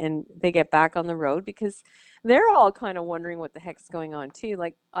Susie, and they get back on the road, because they're all kind of wondering what the heck's going on too.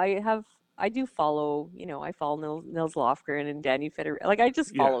 Like I do follow, I follow Nils Lofgren and Danny Fitter. Like I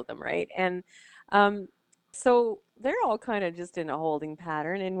just yeah. follow them, right? And um, so they're all kind of just in a holding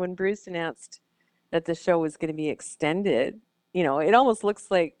pattern. And when Bruce announced that the show was going to be extended, it almost looks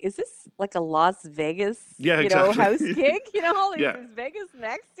like, is this like a Las Vegas, Yeah, house exactly. gig? Like, Yeah, is Vegas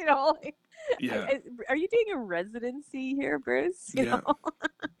next? Like, yeah, are you doing a residency here, Bruce? yeah.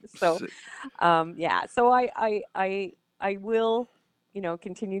 So, S- yeah. So I will,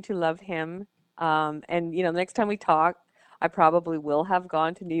 continue to love him. And the next time we talk, I probably will have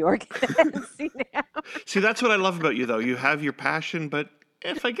gone to New York and seen him. See, that's what I love about you, though. You have your passion, but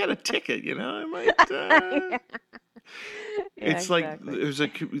if I get a ticket, I might. Yeah, yeah, It's like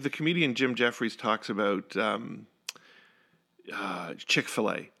exactly. the comedian Jim Jeffries talks about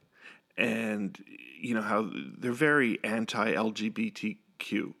Chick-fil-A, and how they're very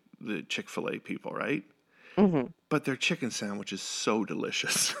anti-LGBTQ, the Chick-fil-A people, right? Hmm. But their chicken sandwich is so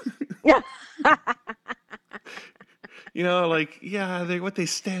delicious. Yeah. Like, yeah, what they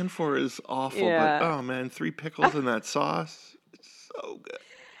stand for is awful, but Yeah. oh man, 3 pickles in that sauce, it's so good.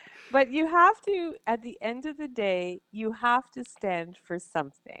 But you have to, at the end of the day, you have to stand for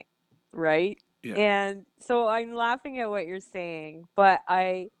something, right? Yeah. And so I'm laughing at what you're saying, but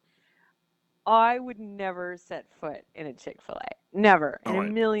I would never set foot in a Chick-fil-A. Never in Oh, a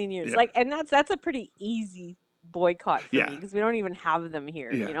million years. yeah, Like, and that's a pretty easy boycott for yeah, me, because we don't even have them yeah,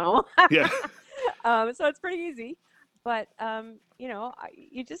 here. yeah. So it's pretty easy. But I Well,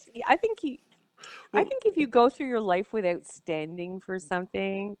 think if you go through your life without standing for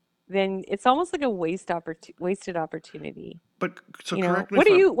something, then it's almost like a wasted opportunity. but so correct me What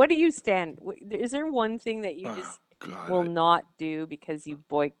if do I'm. you stand? Is there one thing that you Oh just God, will not do because you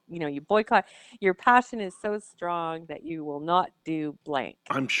boycott? Your passion is so strong that you will not do blank.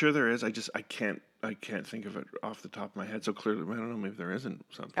 I'm sure there is. I can't think of it off the top of my head. So clearly, I don't know. Maybe there isn't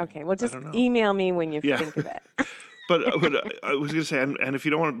something. Okay, well, I just don't know. email me when you Yeah. think of it. But I was going to say, and if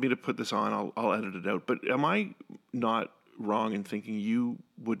you don't want me to put this on, I'll edit it out. But am I not wrong in thinking you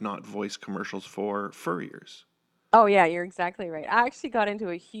would not voice commercials for furriers? Oh yeah, you're exactly right. I got into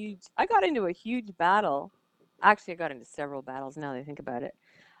a huge battle. Actually, I got into several battles now that I think about it.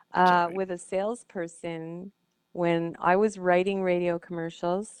 Tell me. With a salesperson when I was writing radio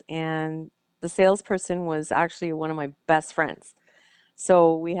commercials, and the salesperson was actually one of my best friends.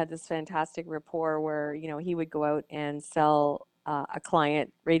 So we had this fantastic rapport where, he would go out and sell a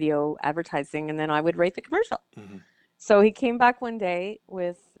client radio advertising, and then I would write the commercial. Hmm. So he came back one day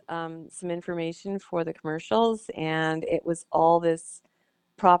with some information for the commercials, and it was all this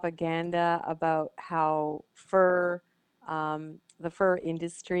propaganda about how the fur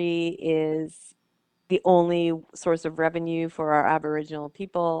industry is the only source of revenue for our Aboriginal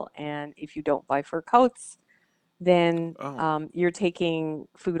people, and if you don't buy fur coats, then Oh, you're taking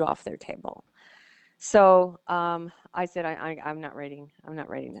food off their table. So I said, I'm not writing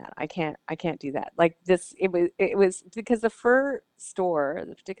that. I can't do that. Like this, it was because the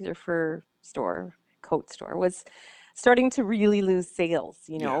particular fur store, coat store, was starting to really lose sales,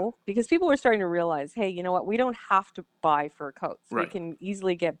 Yeah. because people were starting to realize, hey, you know what? We don't have to buy fur coats. We Right. can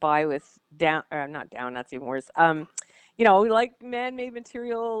easily get by with down, or not down, that's even worse. Like man-made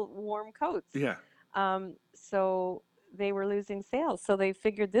material warm coats. Yeah. So they were losing sales. So they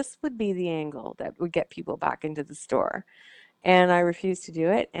figured this would be the angle that would get people back into the store. And I refused to do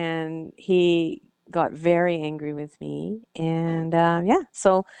it. And he got very angry with me. And yeah,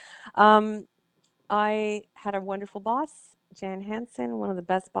 so um, I had a wonderful boss, Jan Hansen, one of the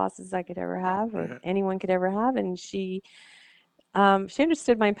best bosses I could ever have, or Yeah. anyone could ever have. And she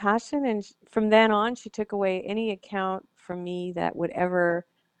understood my passion. And from then on, she took away any account from me that would ever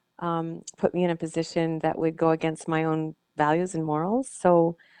put me in a position that would go against my own values and morals.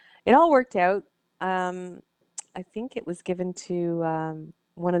 So it all worked out. I think it was given to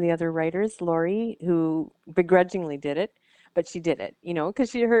one of the other writers, Lori, who begrudgingly did it, but she did it, because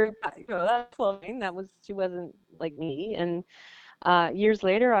she heard, that's fine. She wasn't like me. And years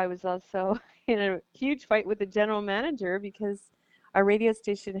later, I was also in a huge fight with the general manager because our radio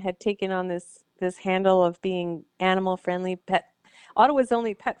station had taken on this handle of being animal friendly, Ottawa's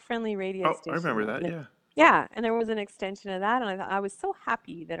only pet friendly radio Oh, I remember station. that. Yeah. Yeah, and there was an extension of that, and I was so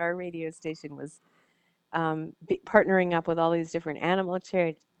happy that our radio station was partnering up with all these different animal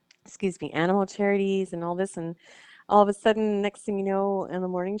charities and all this. And all of a sudden, next thing you know, in the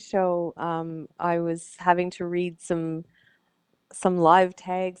morning show, I was having to read some live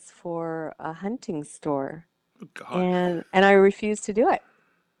tags for a hunting store, Oh, God. and I refused to do it.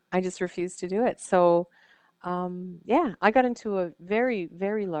 I just refused to do it. So yeah, I got into a very,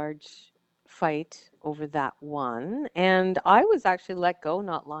 very large fight over that one, and I was actually let go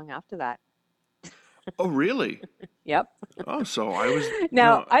not long after that. Oh, really? Yep. Oh, so I was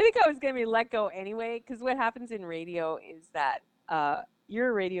Now, no. I think I was going to be let go anyway, because what happens in radio is that you're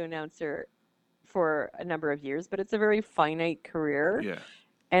a radio announcer for a number of years, but it's a very finite career. Yeah.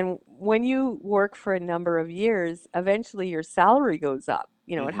 And when you work for a number of years, eventually your salary goes up.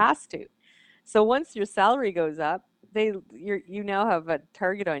 It Hmm. has to. So once your salary goes up, you now have a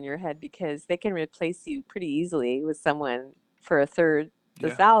target on your head because they can replace you pretty easily with someone for a third the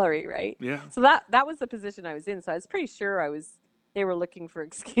Yeah. salary, right? Yeah. So that was the position I was in. So I was pretty sure they were looking for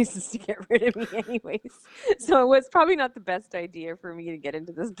excuses to get rid of me anyways. So it was probably not the best idea for me to get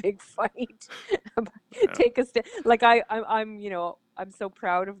into this big fight. Yeah. Take a step. Like I'm so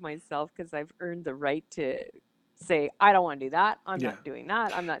proud of myself because I've earned the right to say, I don't want to do that. I'm Yeah. not doing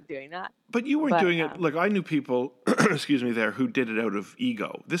that. I'm not doing that. But you weren't But doing it. Like, I knew people, excuse me, there who did it out of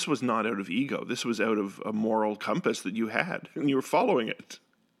ego. This was not out of ego. This was out of a moral compass that you had, and you were following it.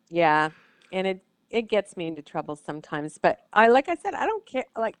 yeah, and it gets me into trouble sometimes. But like I said, I don't care.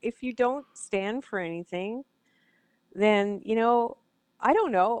 Like if you don't stand for anything, then I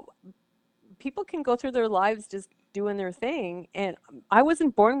don't know. People can go through their lives just doing their thing, and I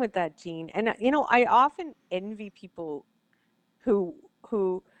wasn't born with that gene. And I often envy people who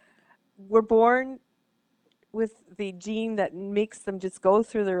were born with the gene that makes them just go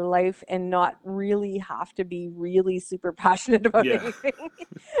through their life and not really have to be really super passionate about Yeah. anything.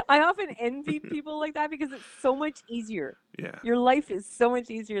 I often envy people like that because it's so much easier. Yeah. Your life is so much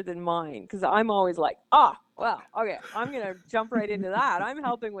easier than mine because I'm always like, well, okay, I'm going to jump right into that. I'm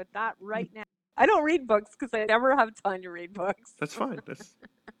helping with that right now. I don't read books because I never have time to read books. That's fine. That's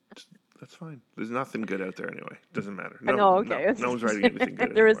fine. There's nothing good out there anyway. Doesn't matter. I know, okay. No one's writing anything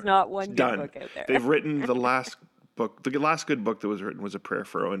good There anymore. is not one It's good done. book out there. They've written the last book. The last good book that was written was A Prayer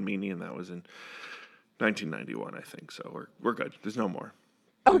for Owen Meany, and that was in 1991, I think. So we're good. There's no more.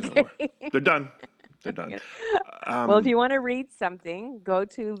 Okay. They're done. They're done. Well, if you want to read something, go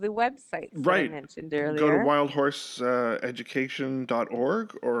to the websites that I mentioned earlier. Go to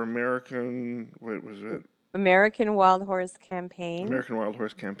wildhorseeducation.org or what was it? American Wild Horse Campaign.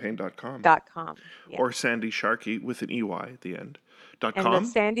 AmericanWildHorseCampaign.com. .com. Yeah. Or Sandy Sharkey with an EY at the end.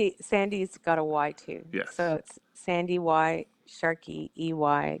 .com. And the Sandy's got a Y too. Yes. So it's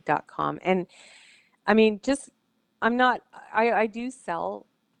SandyY.Sharkey.com. And I mean, I do sell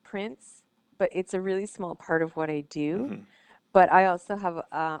prints, but it's a really small part of what I do. Mm-hmm. But I also have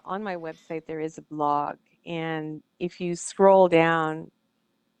on my website, there is a blog. And if you scroll down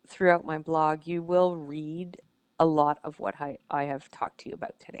throughout my blog, you will read a lot of what I have talked to you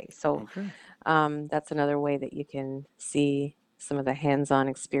about today. So that's another way that you can see some of the hands-on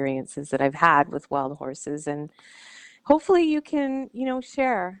experiences that I've had with wild horses. And hopefully you can,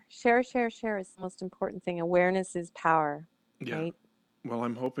 share. Share is the most important thing. Awareness is power. Yeah. Right? Well,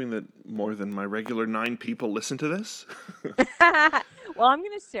 I'm hoping that more than my regular 9 people listen to this. Well, I'm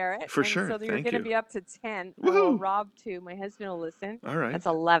going to share it. For sure. So you're going to be up to 10. Woohoo! Well, Rob too. My husband will listen. All right. That's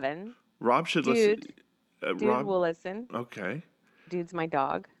 11. Rob should listen. Dude Rob? will listen. Okay. Dude's my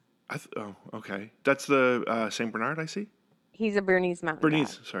dog. Oh, okay. That's the Saint Bernard I see. He's a Bernese Mountain Dog.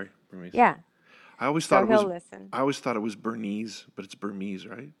 Bernese, sorry, Burmese. Yeah. I always So thought it was. he'll listen. I always thought it was Bernese, but it's Burmese,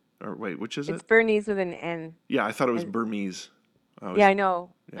 right? Or wait, which is It's it? Bernese with an N. Yeah, I thought it was And Burmese. yeah, I Yeah.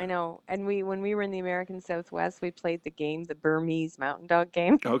 know. And when we were in the American Southwest, we played the game, the Burmese Mountain Dog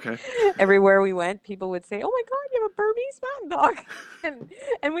game. Okay. Everywhere we went, people would say, "Oh my God, you have a Burmese Mountain Dog,"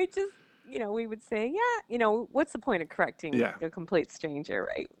 and we just, we would say, "Yeah, what's the point of correcting Yeah. a complete stranger,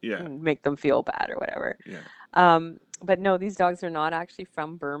 right? Yeah. And make them feel bad or whatever." Yeah. But no, these dogs are not actually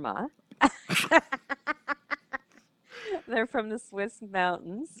from Burma. They're from the Swiss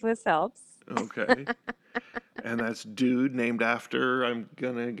mountains, Swiss Alps. Okay. And that's Dude, named after, I'm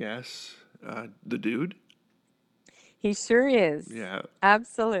gonna guess, the Dude. He sure is. Yeah.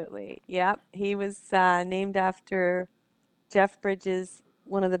 Absolutely. Yep. He was named after Jeff Bridges,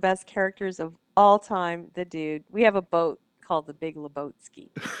 one of the best characters of all time, the Dude. We have a boat called the Big Lebowski.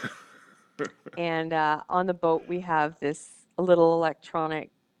 And on the boat, we have this little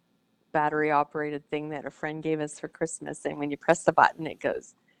electronic battery operated thing that a friend gave us for Christmas. And when you press the button, it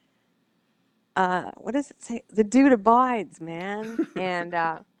goes, what does it say? The Dude abides, man. And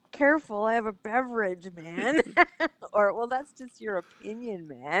careful, I have a beverage, man. Or, well, that's just your opinion,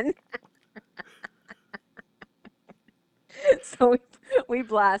 man. So we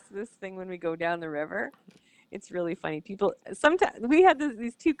blast this thing when we go down the river. It's really funny. People, sometimes we had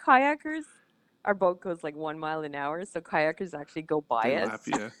these two kayakers. Our boat goes like 1 mile an hour, so kayakers actually go by They us. lap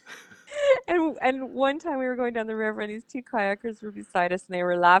you. And one time we were going down the river, and these two kayakers were beside us, and they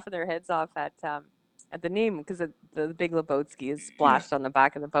were laughing their heads off at the name, because the Big Lebowski is splashed on the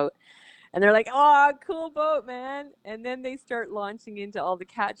back of the boat. And they're like, "Oh, cool boat, man!" And then they start launching into all the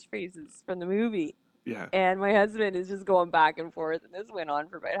catchphrases from the movie. Yeah. And my husband is just going back and forth, and this went on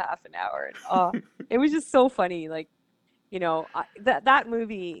for about half an hour. And it was just so funny. Like, that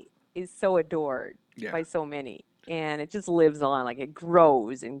movie is so adored by so many, and it just lives on. Like, it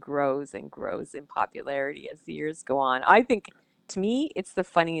grows and grows and grows in popularity as the years go on. I think, to me, it's the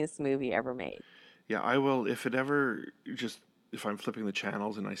funniest movie ever made. Yeah, I will. If I'm flipping the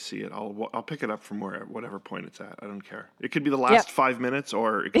channels and I see it, I'll pick it up from whatever point it's at. I don't care. It could be the last 5 minutes,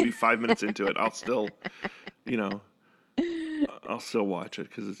 or it could be 5 minutes into it. I'll still, I'll still watch it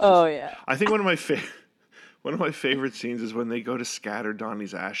because it's. Just, I think one of my favorite scenes is when they go to scatter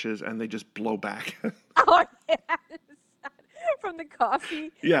Donnie's ashes and they just blow back. Oh yes, from the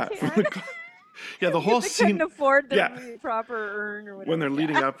coffee. Yeah. The whole scene. They couldn't afford the proper urn or whatever. When they're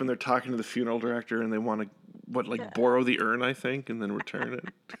leading up and they're talking to the funeral director and they want to borrow the urn, I think, and then return it.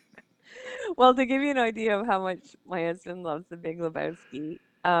 Well, to give you an idea of how much my husband loves the Big Lebowski,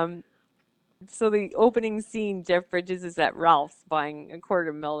 so the opening scene, Jeff Bridges is at Ralph's buying a quart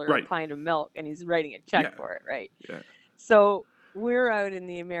of milk or a pint of milk, and he's writing a check for it, right? Yeah. So we're out in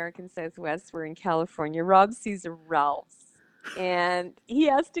the American Southwest. We're in California. Rob sees a Ralph's, and he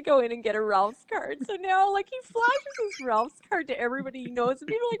has to go in and get a Ralph's card. So now, he flashes his Ralph's card to everybody he knows, and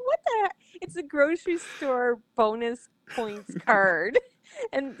people are like, "What the heck?" It's a grocery store bonus points card.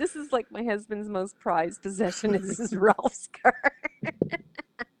 And this is my husband's most prized possession is his Ralph's card.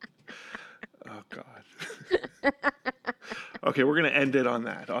 Oh, God. Okay, we're going to end it on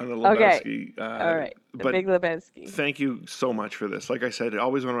that, on the Lebowski. Okay. All right, the Big Lebowski. Thank you so much for this. Like I said,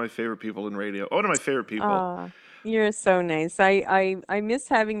 always one of my favorite people in radio. One of my favorite people. You're so nice. I miss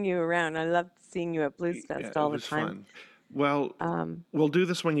having you around. I love seeing you at Blues Fest all the time. Fun. Well, we'll do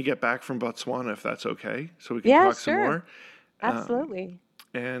this when you get back from Botswana, if that's okay, so we can talk some more. Absolutely.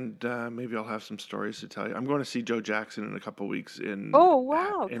 And maybe I'll have some stories to tell you. I'm going to see Joe Jackson in a couple of weeks in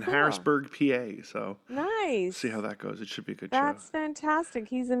Harrisburg, PA. So nice. See how that goes. It should be a good show. That's fantastic.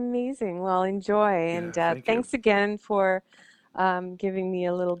 He's amazing. Well, enjoy. And thanks again for giving me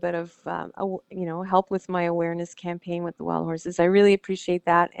a little bit of help with my awareness campaign with the wild horses. I really appreciate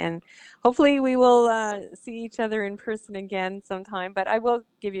that. And hopefully we will see each other in person again sometime. But I will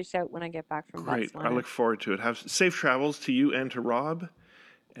give you a shout when I get back from Botswana. Great. I look forward to it. Have safe travels to you and to Rob.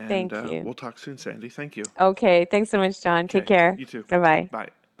 And, thank you. We'll talk soon, Sandy. Thank you. Okay. Thanks so much, John. Okay. Take care. You too. Bye-bye. Bye.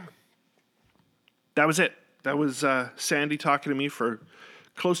 That was it. That was Sandy talking to me for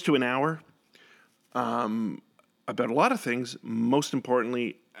close to an hour about a lot of things. Most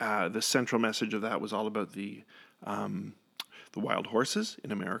importantly, the central message of that was all about the wild horses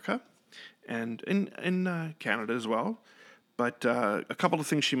in America and in Canada as well. But a couple of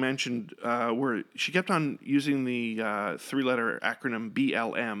things she mentioned were she kept on using the three-letter acronym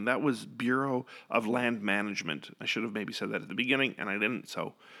BLM. That was Bureau of Land Management. I should have maybe said that at the beginning, and I didn't,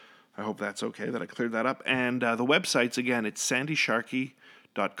 so I hope that's okay that I cleared that up. And the websites, again, it's sandysharkey.com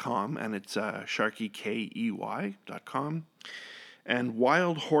and it's sharkykey.com, and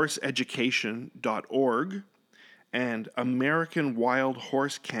wildhorseeducation.org, and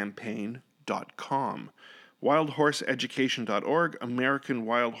AmericanWildHorseCampaign.com. wildhorseeducation.org,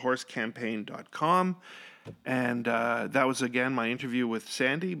 AmericanWildHorseCampaign.com. And that was, again, my interview with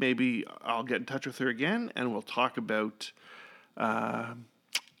Sandy. Maybe I'll get in touch with her again, and we'll talk about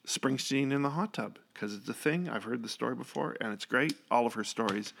Springsteen in the hot tub, because it's a thing. I've heard the story before, and it's great. All of her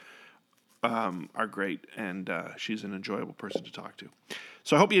stories are great, and she's an enjoyable person to talk to.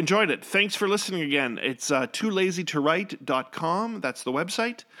 So I hope you enjoyed it. Thanks for listening again. It's toolazytowrite.com. That's the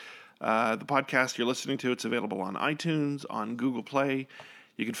website. The podcast you're listening to, it's available on iTunes, on Google Play.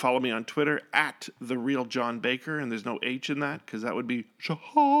 You can follow me on Twitter at @TheRealJohnBaker, and there's no H in that because that would be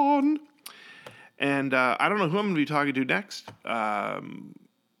Shahan. And I don't know who I'm going to be talking to next.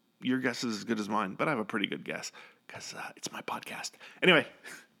 Your guess is as good as mine, but I have a pretty good guess because it's my podcast. Anyway,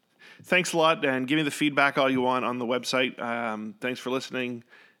 thanks a lot, and give me the feedback all you want on the website. Thanks for listening,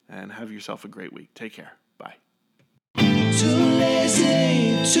 and have yourself a great week. Take care.